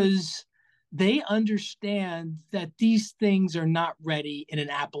because they understand that these things are not ready in an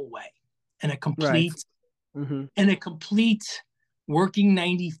Apple way, in a complete, working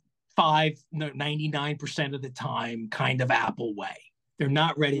 99% of the time kind of Apple way. They're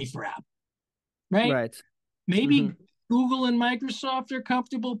not ready for Apple, right? Right. Maybe Google and Microsoft are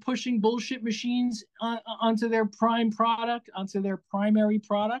comfortable pushing bullshit machines onto their prime product, onto their primary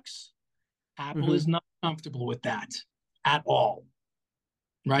products. Apple is not comfortable with that at all,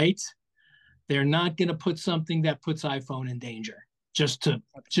 right? They're not going to put something that puts iPhone in danger just to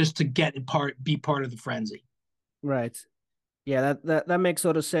be part of the frenzy. Right. Yeah, that makes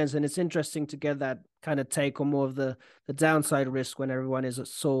sort of sense, and it's interesting to get that kind of take on more of the downside risk when everyone is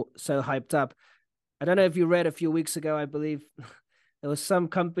so hyped up. I don't know if you read a few weeks ago, I believe there was some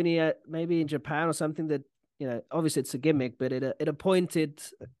company maybe in Japan or something that, obviously it's a gimmick, but it appointed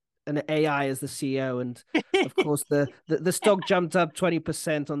an AI as the CEO, and of course the stock jumped up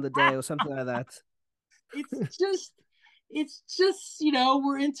 20% on the day or something like that. It's just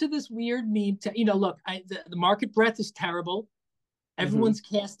we're into this weird meme. Look, the market breadth is terrible. Everyone's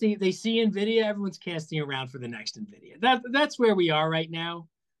casting. They see Nvidia. Everyone's casting around for the next Nvidia. That's where we are right now.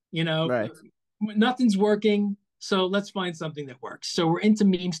 Right. Nothing's working, so let's find something that works. So we're into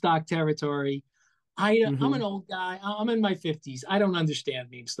meme stock territory. I'm an old guy. I'm in my 50s. I don't understand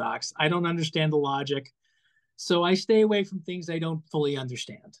meme stocks. I don't understand the logic. So I stay away from things I don't fully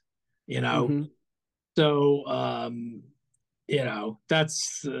understand. So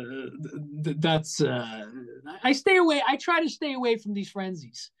I stay away. I try to stay away from these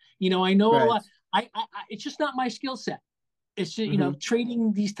frenzies. I know a lot. It's just not my skill set. It's just,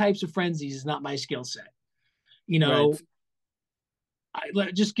 trading these types of frenzies is not my skill set.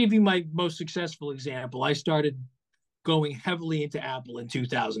 I just give you my most successful example. I started going heavily into Apple in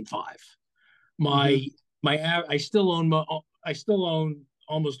 2005. My I still own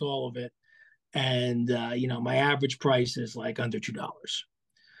almost all of it, and my average price is like under $2.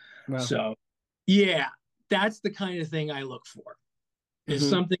 Wow. So yeah, that's the kind of thing I look for. Is Mm-hmm.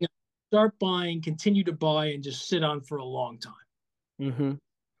 something I start buying, continue to buy, and just sit on for a long time. Mm-hmm.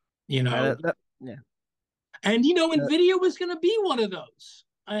 You know, Yeah. and Uh, Nvidia was going to be one of those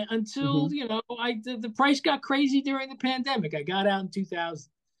until mm-hmm. the price got crazy during the pandemic. I got out in 2000.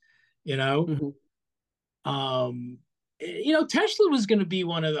 You know, Mm-hmm. um, Tesla was going to be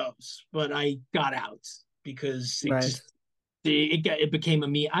one of those, but I got out because Right. it became a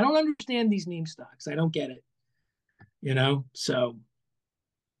meme. I don't understand these meme stocks. I don't get it. So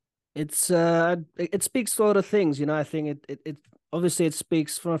It speaks to a lot of things, I think it obviously it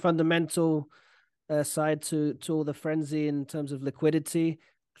speaks from a fundamental side to all the frenzy in terms of liquidity.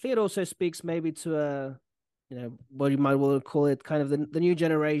 I think it also speaks maybe to what you might want to call it, kind of the new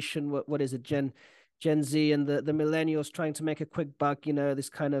generation. What is it, Gen Z and the millennials trying to make a quick buck. This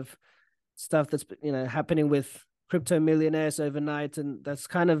kind of stuff that's happening with crypto millionaires overnight, and that's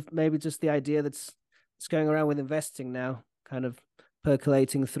kind of maybe just the idea that's going around with investing now, kind of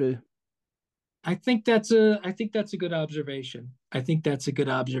percolating through. I think that's a good observation. I think that's a good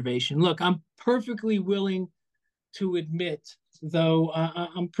observation. Look, I'm perfectly willing to admit, though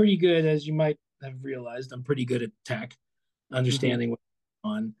I'm pretty good, as you might have realized, I'm pretty good at tech, Mm-hmm. understanding what's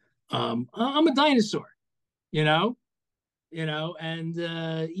going on. I'm a dinosaur, you know, and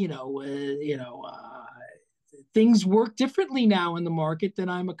things work differently now in the market than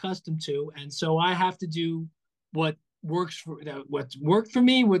I'm accustomed to, and so I have to do what what's worked for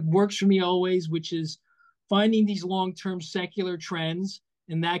me, what works for me always, which is finding these long-term secular trends.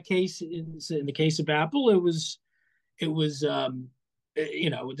 In that case, in the case of Apple, the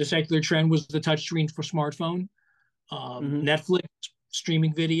secular trend was the touchscreen for smartphone. Mm-hmm. Netflix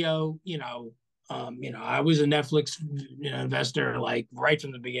streaming video. I was a Netflix investor like right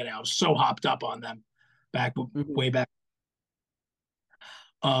from the beginning. I was so hopped up on them back Mm-hmm. way back.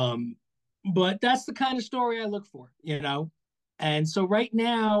 Um, but that's the kind of story I look for. And so right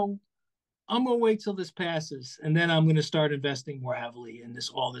now, I'm gonna wait till this passes, and then I'm gonna start investing more heavily in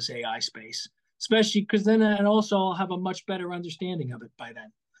this AI space, especially because then and also I'll have a much better understanding of it by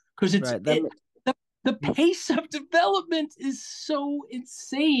then, because Right. the pace of development is so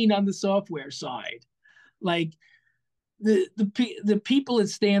insane on the software side. Like the people at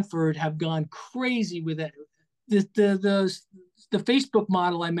Stanford have gone crazy with it. The Facebook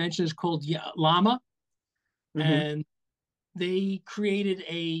model I mentioned is called Llama, Mm-hmm. and they created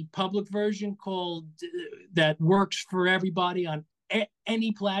a public version called that works for everybody on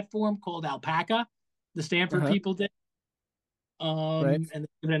any platform called Alpaca. The Stanford Uh-huh. people did, Right. and they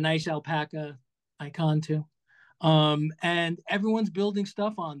put a nice alpaca icon too. And everyone's building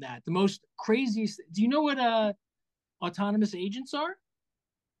stuff on that. The most craziest. Do you know what autonomous agents are?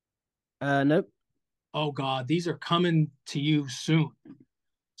 Nope. Oh God, these are coming to you soon.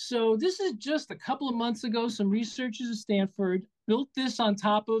 So this is just a couple of months ago. Some researchers at Stanford built this on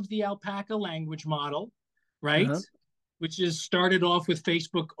top of the Alpaca language model, right? Uh-huh. Which is started off with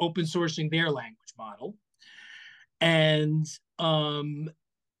Facebook open sourcing their language model. And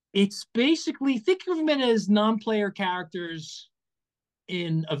it's basically, think of them as non-player characters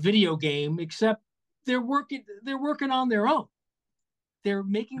in a video game, except they're working on their own. They're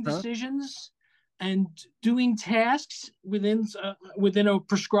making Uh-huh. decisions and doing tasks within a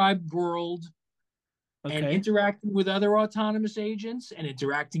prescribed world, and Okay. interacting with other autonomous agents and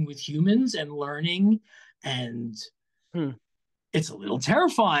interacting with humans and learning. And Hmm. it's a little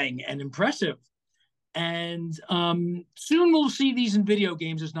terrifying and impressive. And soon we'll see these in video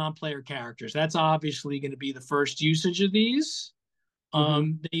games as non-player characters. That's obviously going to be the first usage of these.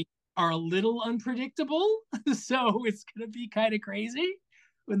 Mm-hmm. They are a little unpredictable, so it's going to be kind of crazy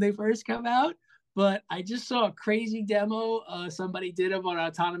when they first come out. But I just saw a crazy demo somebody did of an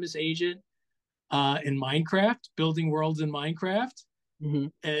autonomous agent in Minecraft, building worlds in Minecraft. Mm-hmm.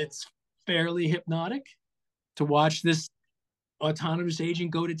 It's fairly hypnotic to watch this autonomous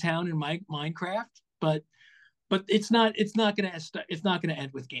agent go to town in Minecraft, but it's not gonna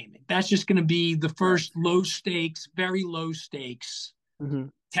end with gaming. That's just gonna be the Right. first low stakes, very low stakes Mm-hmm.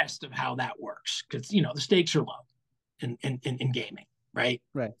 test of how that works, because the stakes are low in gaming, right?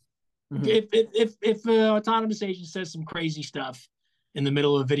 Right. Mm-hmm. If an autonomous agent says some crazy stuff in the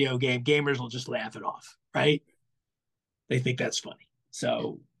middle of a video game, gamers will just laugh it off, right? They think that's funny.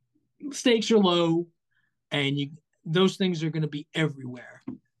 So stakes are low, and those things are going to be everywhere.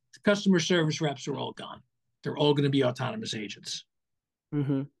 The customer service reps are all gone. They're all going to be autonomous agents,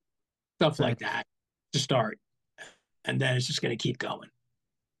 Mm-hmm. stuff like Right. that to start, and then it's just going to keep going.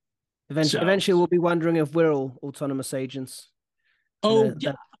 Eventually, So, eventually, we'll be wondering if we're all autonomous agents. oh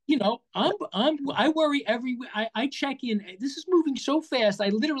yeah, That, I worry every week. I check in. This is moving so fast. I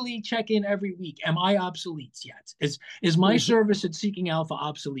literally check in every week. Am I obsolete yet? Is my service at Seeking Alpha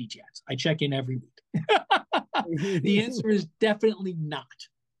obsolete yet? I check in every week. The answer is definitely not.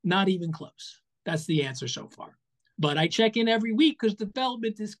 Not even close. That's the answer so far. But I check in every week because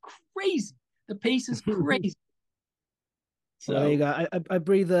development is crazy. The pace is crazy. Well, there you So, go. I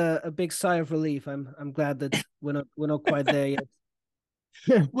breathe a big sigh of relief. I'm glad that we're not quite there yet.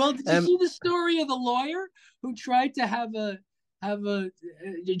 well, did you um, see the story of the lawyer who tried to have a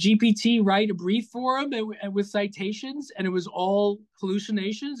GPT write a brief for him and with citations, and it was all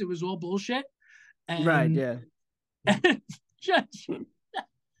hallucinations. It was all bullshit. right, And, yeah. and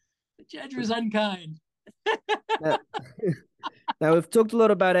the judge was unkind. Now, now we've talked a lot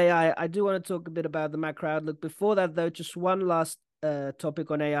about AI. I do want to talk a bit about the macro outlook. Before that, though, just one last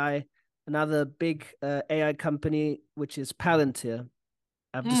topic on AI. Another big AI company, which is Palantir.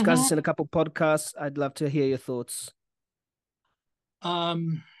 I've discussed this in a couple podcasts. I'd love to hear your thoughts.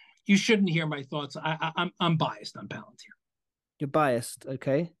 Um, you shouldn't hear my thoughts. I'm biased on Palantir. You're biased,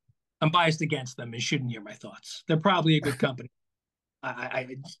 okay? I'm biased against them and shouldn't hear my thoughts. They're probably a good company. I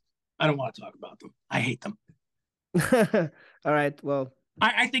don't want to talk about them. I hate them. All right. Well,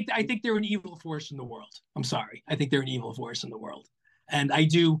 I think they're an evil force in the world. I'm sorry. I think they're an evil force in the world. And I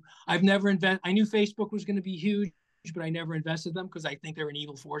do. I've never invest. I knew Facebook was going to be huge, but I never invested them because I think they're an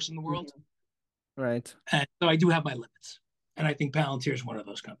evil force in the world. right. And so I do have my limits. And I think Palantir is one of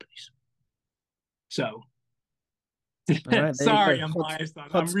those companies. So All right. There you sorry, go. I'm Hot, biased on.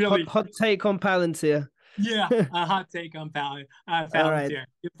 hot, I'm hot, really hot take on Palantir. yeah. A hot take on All right. Palantir.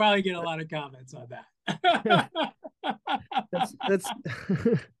 You'll probably get a lot of comments on that. That's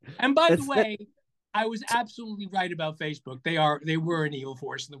And by the that's that. way, I was absolutely right about Facebook. They were an evil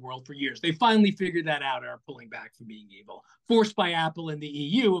force in the world for years. They finally figured that out and are pulling back from being evil. Forced by Apple and the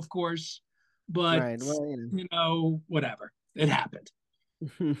EU, of course, but Right. Well, whatever. It happened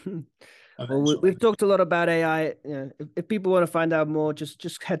well, eventually. we've talked a lot about AI. If people want to find out more,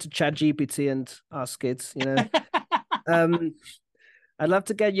 just head to ChatGPT and ask it. Um, I'd love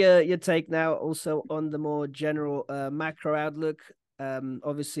to get your take now also on the more general macro outlook.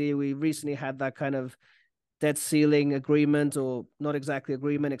 Obviously, we recently had that kind of debt ceiling agreement, or not exactly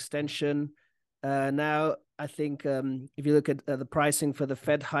agreement, extension. Now, I think if you look at the pricing for the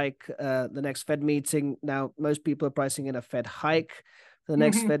Fed hike, the next Fed meeting, now most people are pricing in a Fed hike for the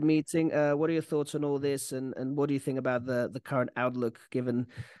next Mhm. Fed meeting. What are your thoughts on all this, and what do you think about the current outlook, given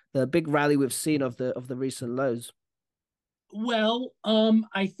the big rally we've seen of the recent lows? Well,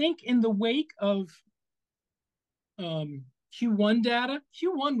 I think in the wake of Q1 data,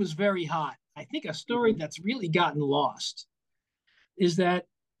 Q1 was very hot. I think a story Mhm. that's really gotten lost is that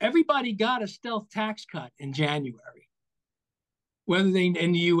everybody got a stealth tax cut in January, whether they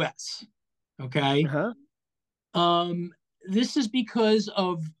in the US. Okay. Uh-huh. Um, this is because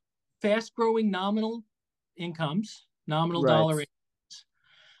of fast growing nominal incomes, nominal Right. dollar incomes,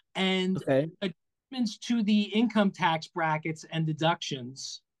 and Okay. adjustments to the income tax brackets and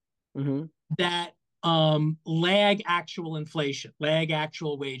deductions Mm-hmm. that lag actual inflation, lag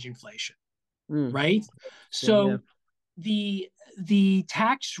actual wage inflation, Mm. right? Interesting. Yeah. So the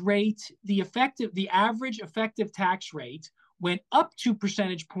tax rate, the average effective tax rate went up 2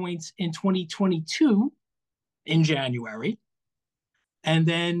 percentage points in 2022 in January, and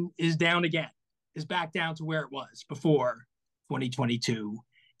then is down again, is back down to where it was before 2022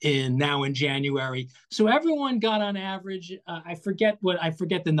 in January. So everyone got on average, I forget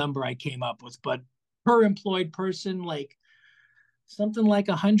the number I came up with, but per employed person, like something like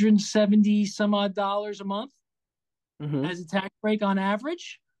 170 some odd dollars a month Mm-hmm. as a tax break on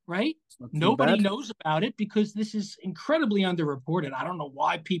average, right? It's not too Nobody bad. knows about it because this is incredibly underreported. I don't know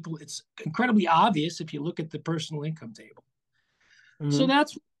why it's incredibly obvious if you look at the personal income table. So Mm-hmm.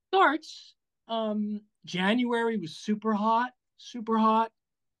 that's where it starts. January was super hot, super hot.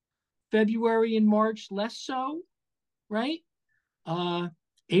 February and March less so, right? Uh,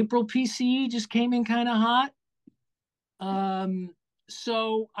 April PCE just came in kind of hot.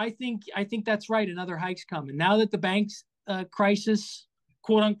 So I think that's right. Another hike's coming now that the bank's crisis,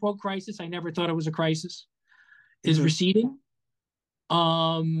 quote unquote crisis, I never thought it was a crisis, is Mm-hmm. receding.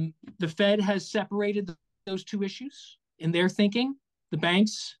 The Fed has separated those two issues in their thinking. The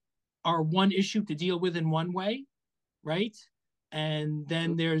banks are one issue to deal with in one way, right? And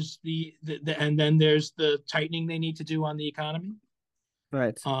then there's the tightening they need to do on the economy.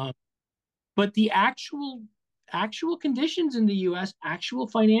 Right. Um, but the actual conditions in the U.S., actual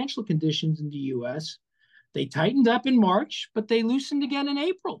financial conditions in the U.S., they tightened up in March, but they loosened again in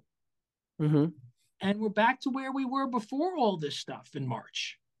April. Mm-hmm. And we're back to where we were before all this stuff in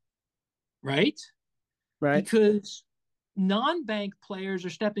March, right? Right. Because non-bank players are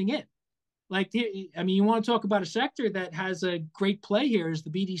stepping in. Like, I mean, you want to talk about a sector that has a great play here is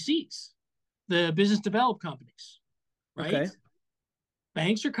the BDCs, the business developed companies, right? Okay.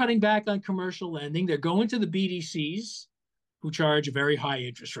 Banks are cutting back on commercial lending. They're going to the BDCs, who charge a very high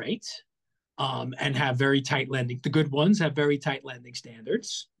interest rate and have very tight lending. The good ones have very tight lending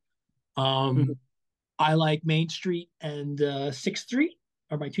standards. Mm-hmm. I like Main Street and Sixth Street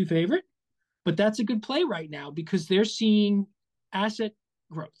are my two favorite, but that's a good play right now because they're seeing asset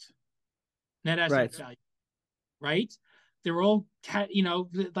growth, net asset Right. value, right? They're all,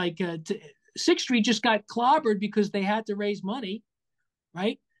 like Sixth Street just got clobbered because they had to raise money,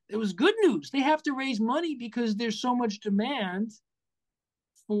 right? It was good news. They have to raise money because there's so much demand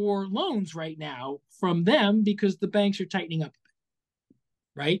for loans right now from them because the banks are tightening up,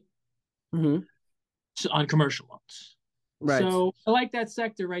 right? Mm-hmm. So on commercial loans. Right. So I like that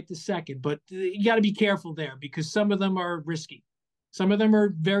sector right this second, but you got to be careful there because some of them are risky. Some of them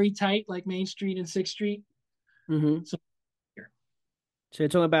are very tight, like Main Street and Sixth Street. Mm-hmm. So here, So you're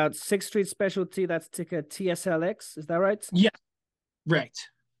talking about Sixth Street Specialty, that's ticker TSLX, is that right? yeah, right.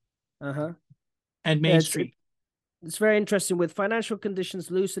 Uh-huh. And Yeah, Main Street. it's very interesting with financial conditions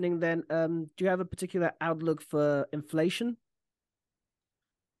loosening then. Do you have a particular outlook for inflation?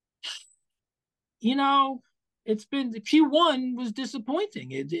 You know, it's been Q1 was disappointing.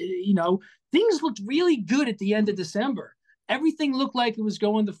 Things looked really good at the end of December. Everything looked like it was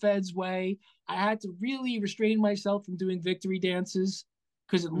going the Fed's way. I had to really restrain myself from doing victory dances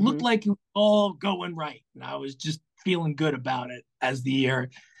because it looked Mm-hmm. like it was all going right. And I was just feeling good about it as the year,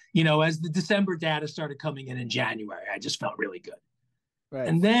 as the December data started coming in January. I just felt really good. Right.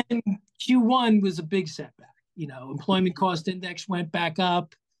 And then Q1 was a big setback. Employment cost index went back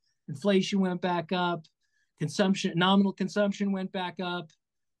up, inflation went back up, nominal consumption went back up,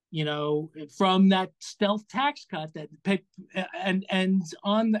 from that stealth tax cut and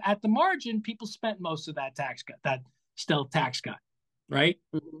at the margin, people spent most of that tax cut, that stealth tax cut, right?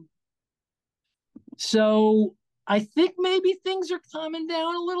 Mm-hmm. So I think maybe things are calming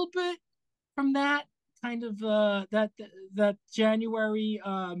down a little bit from that kind of that January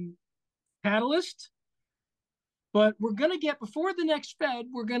catalyst. But we're gonna get before the next Fed.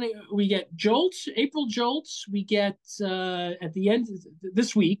 We get jolts, April jolts. We get at the end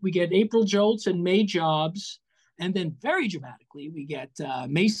this week. We get April jolts and May jobs, and then very dramatically we get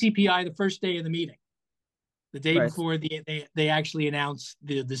May CPI the first day of the meeting, the day Right. before they actually announce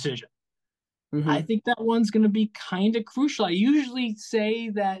the decision. I Mm-hmm. think that one's going to be kind of crucial. I usually say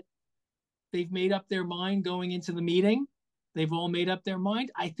that they've made up their mind going into the meeting. They've all made up their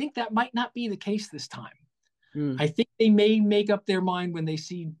mind. I think that might not be the case this time. Mm. I think they may make up their mind when they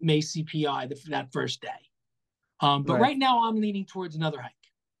see May CPI that first day. But Right. right now, I'm leaning towards another hike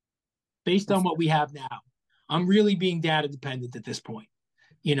based on That's what we have now. I'm really being data dependent at this point.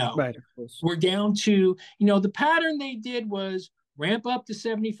 You know, right, of course. we're down to, the pattern they did was ramp up to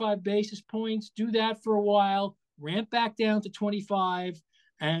 75 basis points, do that for a while, ramp back down to 25,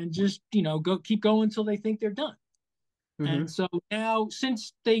 and just, keep going until they think they're done. Mm-hmm. And so now,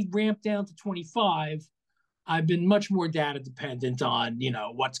 since they ramped down to 25, I've been much more data dependent on,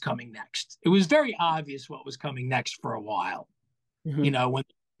 what's coming next. It was very obvious what was coming next for a while, Mm-hmm. when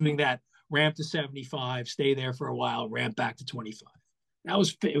doing that ramp to 75, stay there for a while, ramp back to 25. It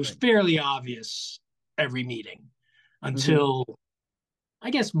was Right. fairly obvious every meeting Mm-hmm. until I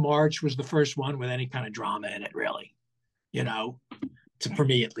guess March was the first one with any kind of drama in it, really, for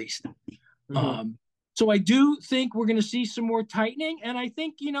me at least. Mm-hmm. So I do think we're going to see some more tightening. And I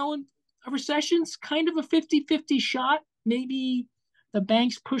think, a recession's kind of a 50-50 shot. Maybe the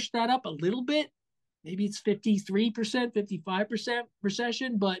banks push that up a little bit. Maybe it's 53%, 55%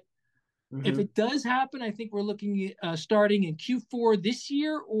 recession. But if Mm-hmm. it does happen, I think we're looking at starting in Q4 this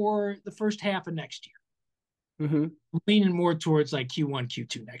year or the first half of next year. Mm-hmm. Leaning more towards like Q1,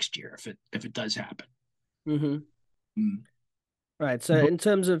 Q2 next year if it does happen. Mm-hmm. Mm. Right. So But in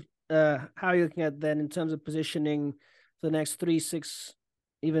terms of how you're looking at then in terms of positioning for the next 3, 6,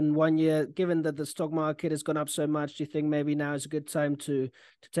 even 1 year, given that the stock market has gone up so much, do you think maybe now is a good time to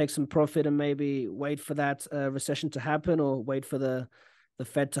take some profit and maybe wait for that recession to happen, or wait for the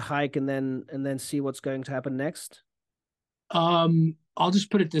Fed to hike and then see what's going to happen next? I'll just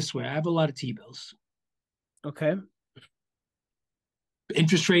put it this way: I have a lot of T-bills. Okay.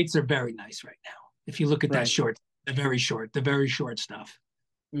 Interest rates are very nice right now. If you look at that Right. short, the very short stuff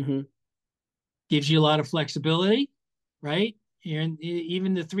Mm-hmm. gives you a lot of flexibility, right? And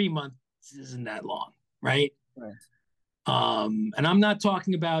even the 3 months isn't that long, right? Right. And I'm not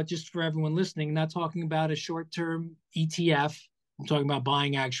talking about, just for everyone listening, not talking about a short-term ETF. I'm talking about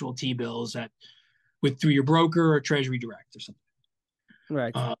buying actual T-bills through your broker or Treasury Direct or something.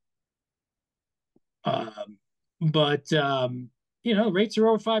 Right. Uh, um, but rates are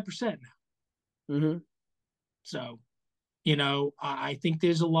over 5% now. Mm-hmm. So, I think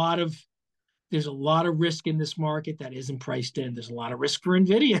there's a lot of risk in this market that isn't priced in. There's a lot of risk for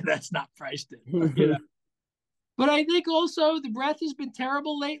Nvidia that's not priced in. But I think also the breadth has been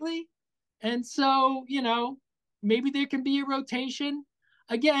terrible lately, and so maybe there can be a rotation.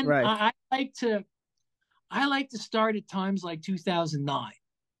 Again, Right. I like to start at times like 2009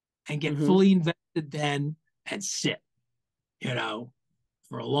 and get Mm-hmm. fully invested then and sit,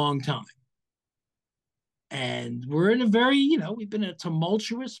 for a long time. And we're in a very, we've been in a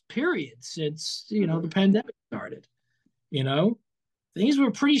tumultuous period since, Mm-hmm. the pandemic started. You know, things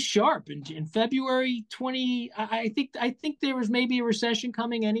were pretty sharp in February 20. I think there was maybe a recession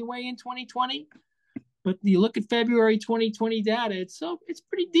coming anyway in 2020. But you look at February 2020 data, it's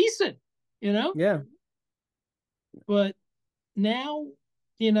pretty decent, you know. Yeah. But now,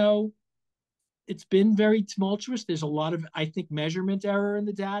 you know, it's been very tumultuous. There's a lot of, I think, measurement error in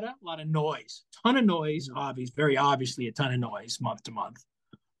the data, a lot of noise, ton of noise, very obviously a ton of noise month to month.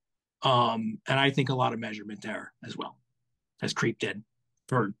 And I think a lot of measurement error as well has creeped in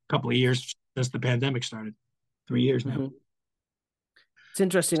for a couple of years since the pandemic started. 3 years now. Mm-hmm. It's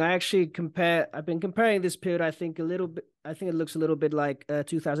interesting. I've been comparing this period, I think a little bit, I think it looks a little bit like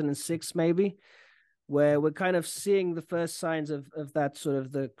 2006 maybe, where we're kind of seeing the first signs of that sort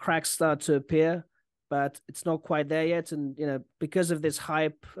of the cracks start to appear, but it's not quite there yet. And, because of this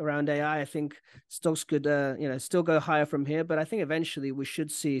hype around AI, I think stocks could, still go higher from here. But I think eventually we should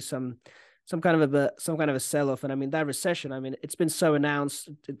see some kind of a sell-off. And I mean, that recession, I mean, it's been so announced,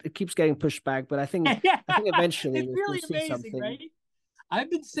 it keeps getting pushed back, but I think eventually It's we'll really see amazing, something. right? I've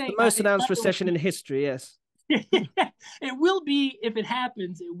been The saying, most announced recession in history, yes. it will be, if it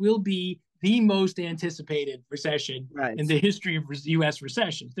happens, it will be the most anticipated recession Right. in the history of U.S.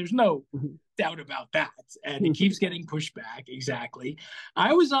 recessions. There's no Mhm. doubt about that. And it keeps getting pushed back. Exactly.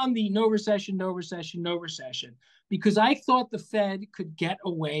 I was on the no recession, no recession, no recession, because I thought the Fed could get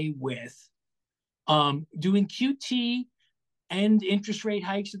away with doing QT and interest rate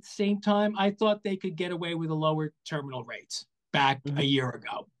hikes at the same time. I thought they could get away with a lower terminal rates back a year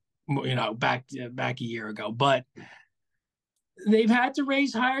ago, back a year ago. But they've had to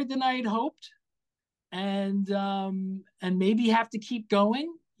raise higher than I had hoped, and maybe have to keep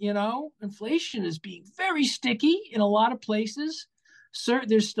going. Inflation is being very sticky in a lot of places.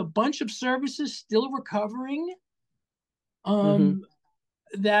 There's a bunch of services still recovering. Hmm.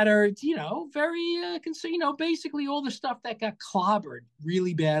 That are very basically all the stuff that got clobbered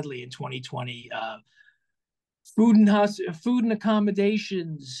really badly in 2020, food and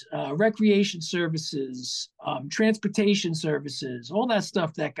accommodations, recreation services, transportation services, all that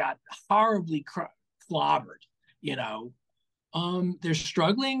stuff that got horribly clobbered. They're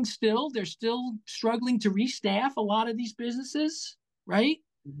struggling still. They're still struggling to restaff a lot of these businesses, right?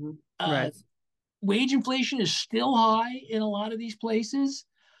 Hmm. uh, Right. Wage inflation is still high in a lot of these places.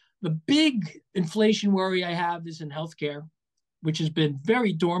 The big inflation worry I have is in healthcare, which has been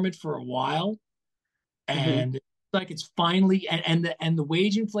very dormant for a while, Hmm. and it's like it's finally, and the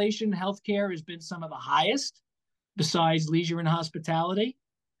wage inflation in healthcare has been some of the highest besides leisure and hospitality.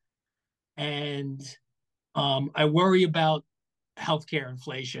 And I worry about healthcare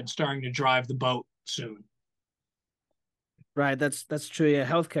inflation starting to drive the boat soon. Right. That's true. Yeah.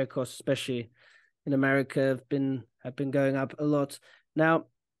 Healthcare costs, especially in America, have been going up a lot. Now,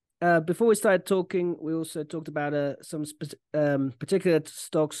 before we started talking, we also talked about some particular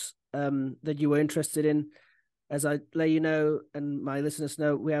stocks that you were interested in. As I let you know, and my listeners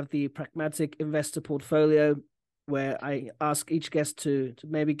know, we have the Pragmatic Investor Portfolio, where I ask each guest to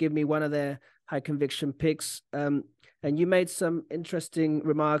maybe give me one of their high conviction picks. And you made some interesting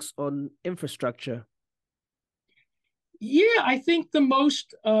remarks on infrastructure. Yeah, I think the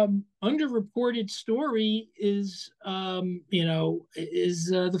most underreported story is the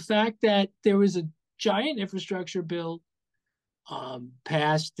fact that there was a giant infrastructure bill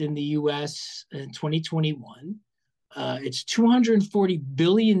passed in the U.S. in 2021. It's $240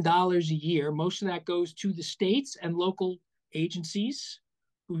 billion a year. Most of that goes to the states and local agencies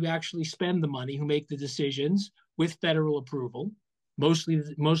who actually spend the money, who make the decisions with federal approval. Mostly,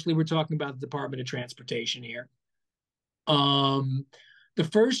 we're talking about the Department of Transportation here. Um, the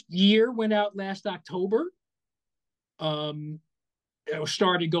first year went out last October. It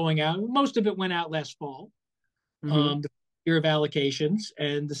started going out. Most of it went out last fall. Hmm. The year of allocations,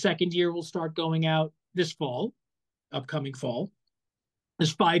 and the second year will start going out this fall. upcoming fall.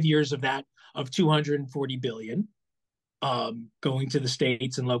 There's 5 years of that of 240 billion going to the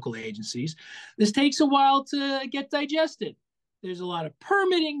states and local agencies. This takes a while to get digested. There's a lot of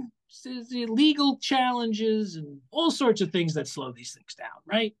permitting, legal challenges, and all sorts of things that slow these things down,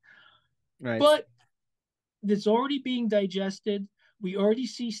 right? Right. But it's already being digested. We already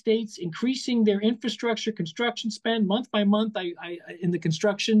see states increasing their infrastructure construction spend month by month. I in the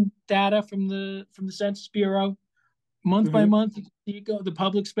construction data from the Census Bureau, month by month, you go the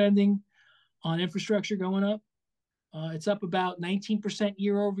public spending on infrastructure going up. It's up about 19%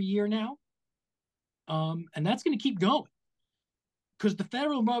 year over year now, and that's going to keep going because the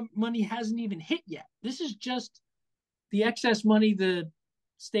federal money hasn't even hit yet. This is just the excess money the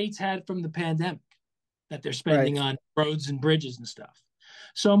states had from the pandemic that they're spending on roads and bridges and stuff.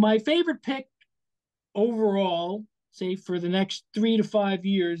 So my favorite pick overall, say for the next 3 to 5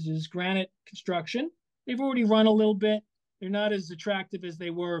 years, is Granite Construction. They've already run a little bit. They're not as attractive as they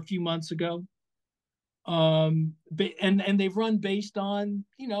were a few months ago. And they've run based on,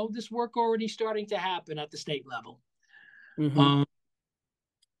 this work already starting to happen at the state level. And,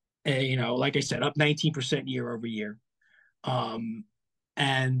 like I said, up 19% year over year.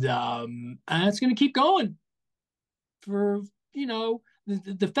 And it's going to keep going for,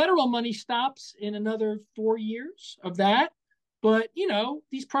 the federal money stops in another 4 years of that. But,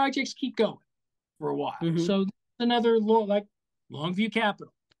 these projects keep going for a while. So another like Longview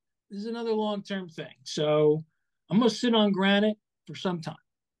Capital. This is another long-term thing. So I'm going to sit on Granite for some time.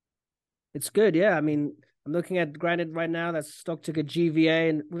 It's good. Yeah. I mean, I'm looking at Granite right now. That's stock ticker GVA.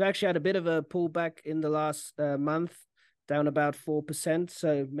 And we've actually had a bit of a pullback in the last month, down about 4%.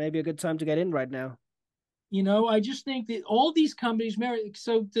 So maybe a good time to get in right now. I just think that all these companies,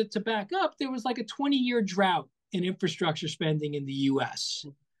 so to back up, there was like a 20-year drought in infrastructure spending in the U.S.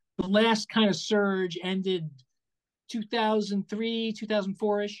 The last kind of surge ended 2003,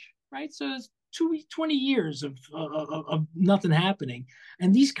 2004-ish, right? So it's 20 years of nothing happening.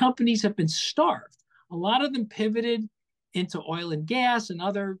 And these companies have been starved. A lot of them pivoted into oil and gas and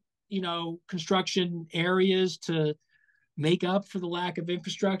other, construction areas to make up for the lack of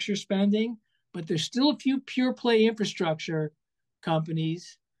infrastructure spending. But there's still a few pure play infrastructure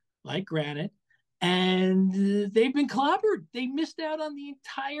companies like Granite, and they've been clobbered. They missed out on the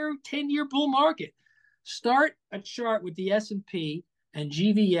entire 10-year bull market. Start a chart with the S&P and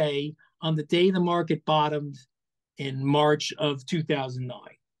GVA on the day the market bottomed in March of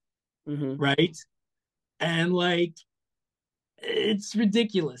 2009, right? And it's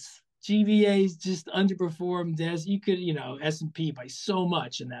ridiculous. GVA's just underperformed as you could, S&P by so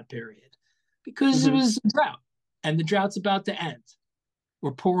much in that period because it was a drought, and the drought's about to end.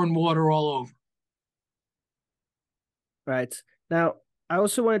 We're pouring water all over. Right. Now, I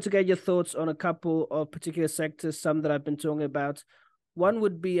also wanted to get your thoughts on a couple of particular sectors, some that I've been talking about. One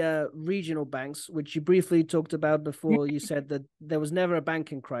would be regional banks, which you briefly talked about before. You said that there was never a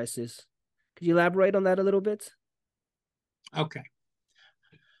banking crisis. Could you elaborate on that a little bit? Okay.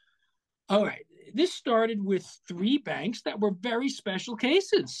 All right. This started with 3 banks that were very special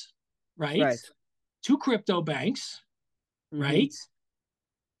cases, right? 2 crypto banks, right?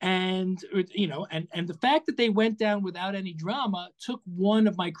 And, and the fact that they went down without any drama took one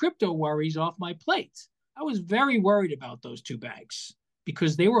of my crypto worries off my plate. I was very worried about those 2 banks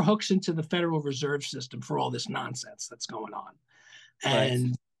because they were hooks into the Federal Reserve System for all this nonsense that's going on.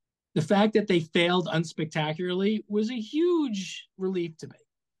 And the fact that they failed unspectacularly was a huge relief to me,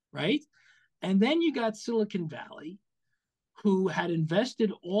 right? And then you got Silicon Valley, who had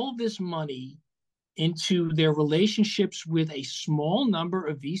invested all this money into their relationships with a small number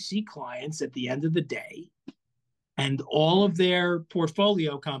of VC clients at the end of the day, and all of their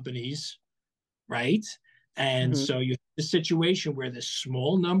portfolio companies, right? And so you have a situation where this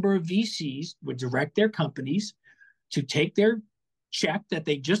small number of VCs would direct their companies to take their check that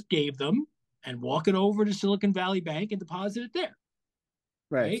they just gave them and walk it over to Silicon Valley Bank and deposit it there,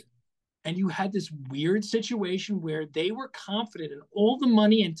 right? And you had this weird situation where they were confident in all the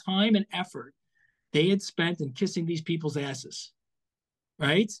money and time and effort they had spent in kissing these people's asses,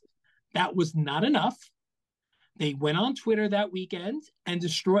 right? That was not enough. They went on Twitter that weekend and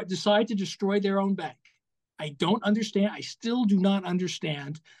decided to destroy their own bank. I don't understand. I still do not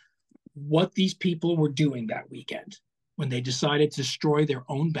understand what these people were doing that weekend when they decided to destroy their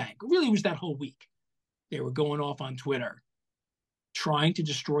own bank. It really was that whole week. They were going off on Twitter trying to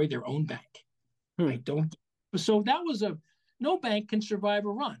destroy their own bank. So that was no bank can survive a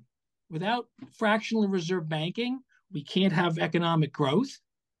run. Without fractional reserve banking, we can't have economic growth,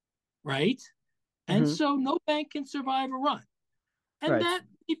 right? And so no bank can survive a run. And that,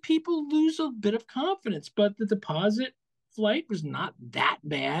 people lose a bit of confidence, but the deposit flight was not that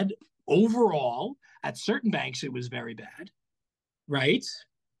bad overall. At certain banks, it was very bad, right?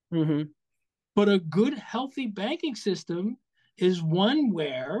 Mm-hmm. But a good, healthy banking system is one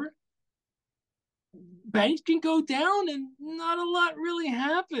where banks can go down and not a lot really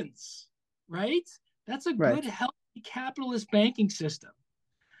happens, right? That's a good, Right. healthy capitalist banking system.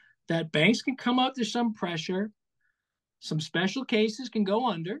 That banks can come up to some pressure, some special cases can go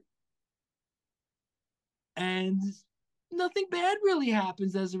under, and nothing bad really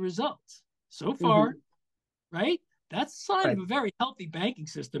happens as a result. So Mm-hmm. far, right? That's a sign Right. of a very healthy banking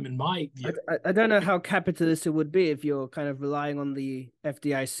system, in my view. I don't know how capitalist it would be if you're kind of relying on the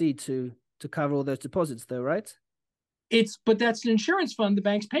FDIC to cover all those deposits, though, right? But that's an insurance fund the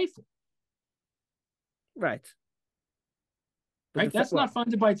banks pay for, Right. But right? That's not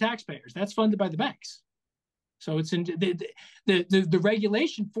funded by taxpayers. That's funded by the banks. So it's in the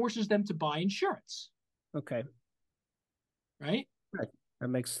regulation forces them to buy insurance, okay. right? Right.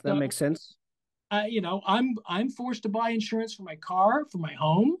 That So makes sense. I'm forced to buy insurance for my car, for my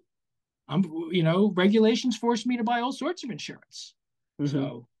home. Regulations force me to buy all sorts of insurance. Mm-hmm.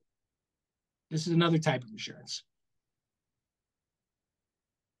 So this is another type of insurance.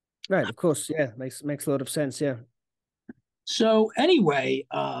 Right. Of course. Yeah. Makes a lot of sense. Yeah. So anyway,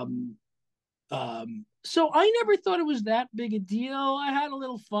 so I never thought it was that big a deal. I had a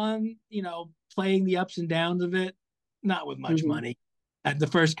little fun, playing the ups and downs of it, not with much Mm-hmm. money at the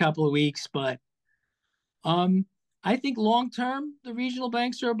first couple of weeks, but um, I think long term the regional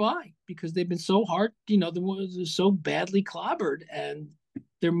banks are a buy because they've been so hard, they're so badly clobbered, and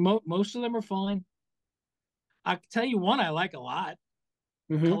most of them are fine. I can tell you one I like a lot,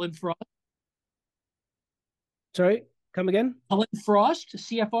 Mm-hmm. Cullen Frost. Sorry. Come again. Cullen Frost,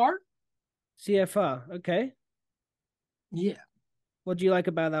 CFR. CFR. Okay. Yeah. What do you like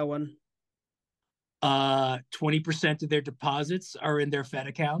about that one? 20% of their deposits are in their Fed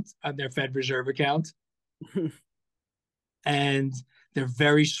account, on their Fed Reserve account. And they're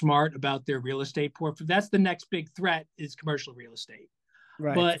very smart about their real estate portfolio. That's the next big threat is commercial real estate.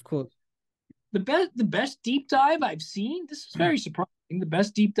 Right. But Of course. the best deep dive I've seen, this is very surprising. The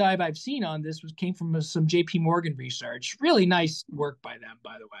best deep dive I've seen on this came from some JP Morgan research. Really nice work by them,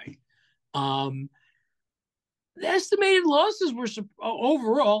 by the way. The estimated losses were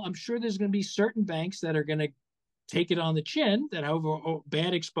overall. I'm sure there's going to be certain banks that are going to take it on the chin that have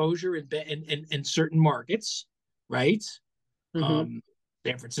bad exposure in certain markets, right? Mm-hmm. Um,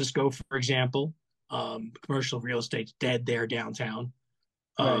 San Francisco, for example, commercial real estate's dead there downtown.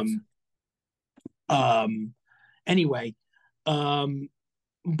 Right. Um, um, anyway, um,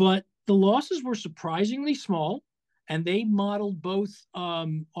 but the losses were surprisingly small, and they modeled both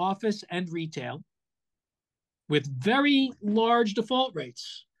office and retail with very large default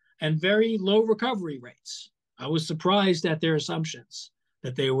rates and very low recovery rates. I was surprised at their assumptions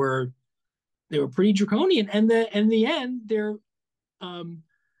that they were pretty draconian, and in the end, their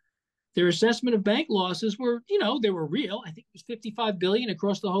assessment of bank losses were, they were real. I think it was 55 billion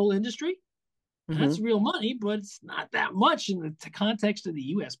across the whole industry. That's Mm-hmm. real money, but it's not that much in the context of the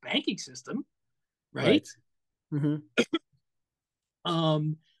U.S. banking system, right? Right. Mm-hmm.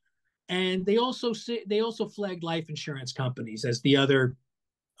 Um, and they also flagged life insurance companies as the other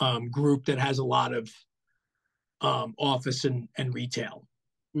group that has a lot of office and retail.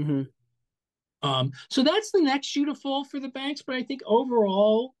 Mm-hmm. So that's the next shoe to fall for the banks. But I think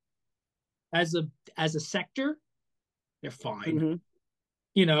overall, as a sector, they're fine. Mm-hmm.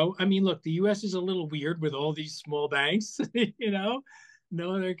 I mean, look, the U.S. is a little weird with all these small banks.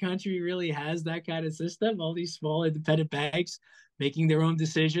 No other country really has that kind of system. All these small independent banks making their own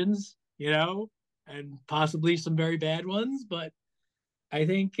decisions, and possibly some very bad ones. But I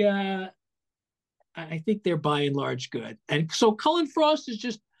think they're by and large good. And so Cullen Frost is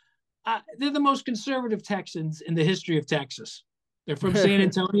just they're the most conservative Texans in the history of Texas. They're from San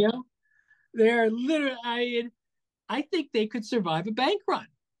Antonio. They're literally, I think they could survive a bank run.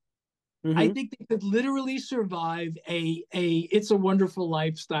 I Mm-hmm. think they could literally survive a It's a Wonderful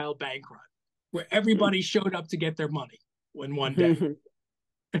Lifestyle bank run where everybody showed up to get their money one day.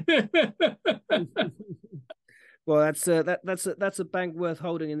 Well, that's a bank worth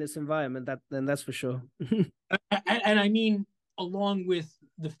holding in this environment. That's for sure. And I mean, along with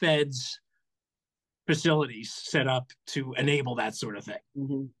the Fed's facilities set up to enable that sort of thing.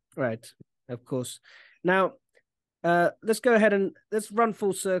 Mm-hmm. Right, of course. Now, let's go ahead and let's run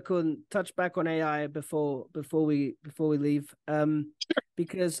full circle and touch back on AI before we leave.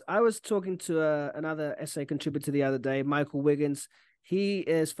 Because I was talking to another essay contributor the other day, Michael Wiggins. He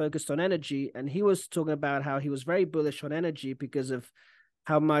is focused on energy, and he was talking about how he was very bullish on energy because of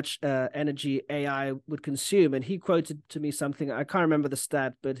how much energy AI would consume. And he quoted to me something, I can't remember the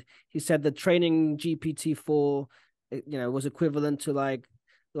stat, but he said that training GPT-4, was equivalent to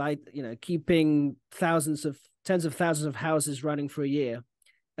keeping tens of thousands of houses running for a year.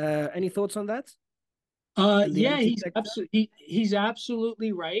 Any thoughts on that? Yeah, he's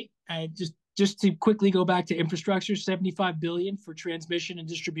absolutely right. And just to quickly go back to infrastructure, 75 billion for transmission and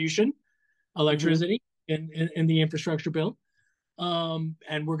distribution, electricity in the infrastructure bill.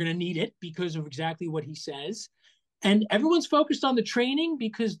 And we're going to need it because of exactly what he says. And everyone's focused on the training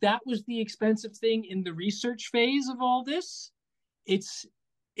because that was the expensive thing in the research phase of all this. It's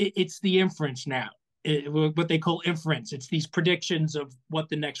the inference now, what they call inference. It's these predictions of what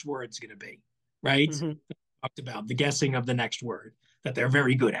the next word's going to be, right? Mm-hmm. Talked about the guessing of the next word that they're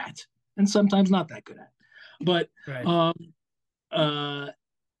very good at, and sometimes not that good at. But right.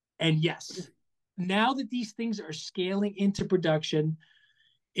 And yes, now that these things are scaling into production,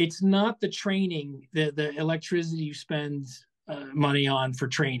 it's not the training, the electricity you spend money on for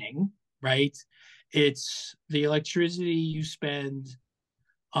training, right? It's the electricity you spend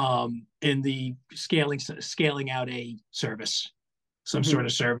in the scaling out a service, some sort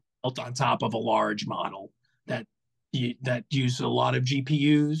of service built on top of a large model that use a lot of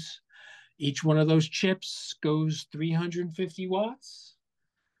GPUs. Each one of those chips goes 350 watts.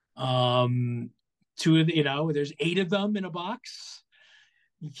 There's 8 of them in a box.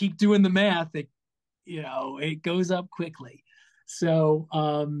 You keep doing the math, it goes up quickly. So,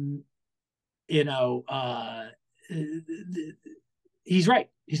 he's right.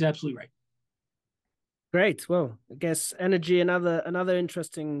 He's absolutely right. Great. Well, I guess energy, another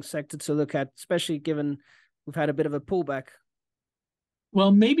interesting sector to look at, especially given we've had a bit of a pullback.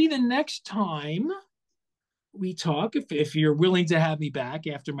 Well, maybe the next time we talk, if you're willing to have me back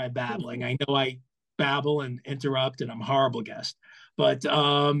after my babbling. I know I babble and interrupt, and I'm a horrible guest, but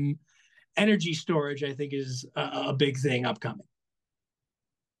energy storage, I think, is a big thing upcoming.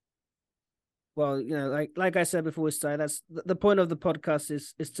 Well, like I said before we started, that's the point of the podcast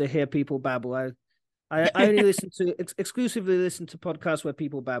is to hear people babble. I only exclusively listen to podcasts where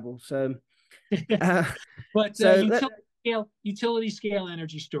people babble. So, but utility scale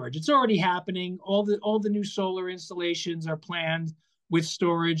energy storage, it's already happening. All the new solar installations are planned with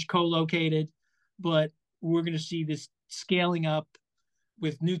storage co-located, but we're going to see this scaling up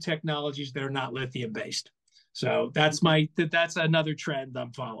with new technologies that are not lithium based. So that's another trend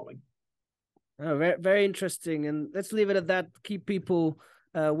I'm following. Oh, very, very interesting. And let's leave it at that. Keep people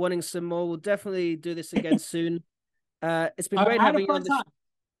wanting some more. We'll definitely do this again soon. It's been great having you on this.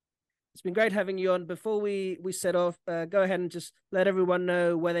 It's been great having you on. Before we set off, go ahead and just let everyone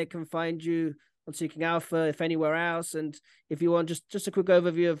know where they can find you on Seeking Alpha, if anywhere else, and if you want, just a quick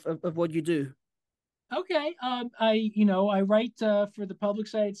overview of what you do. Okay. I write for the public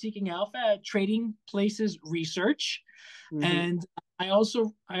site Seeking Alpha at Trading Places Research, and I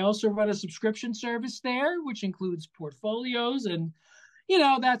also run a subscription service there, which includes portfolios, and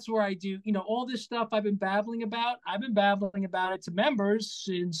that's where I do all this stuff I've been babbling about. I've been babbling about it to members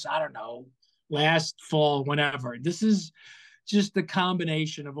since, I don't know, last fall, whenever. This is just the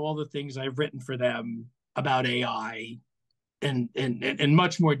combination of all the things I've written for them about AI in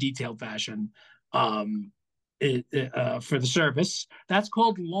much more detailed fashion. For the service. That's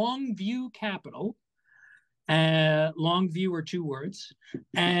called Longview Capital. Longview are 2 words.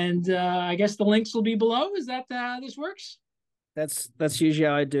 And I guess the links will be below. Is that how this works? That's usually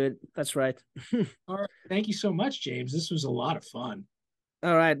how I do it. That's right. All right. Thank you so much, James. This was a lot of fun.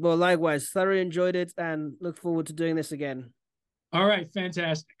 All right. Well, likewise, thoroughly enjoyed it and look forward to doing this again. All right.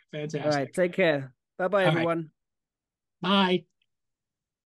 Fantastic. Fantastic. All right. Take care. Bye-bye, everyone. Right. Bye.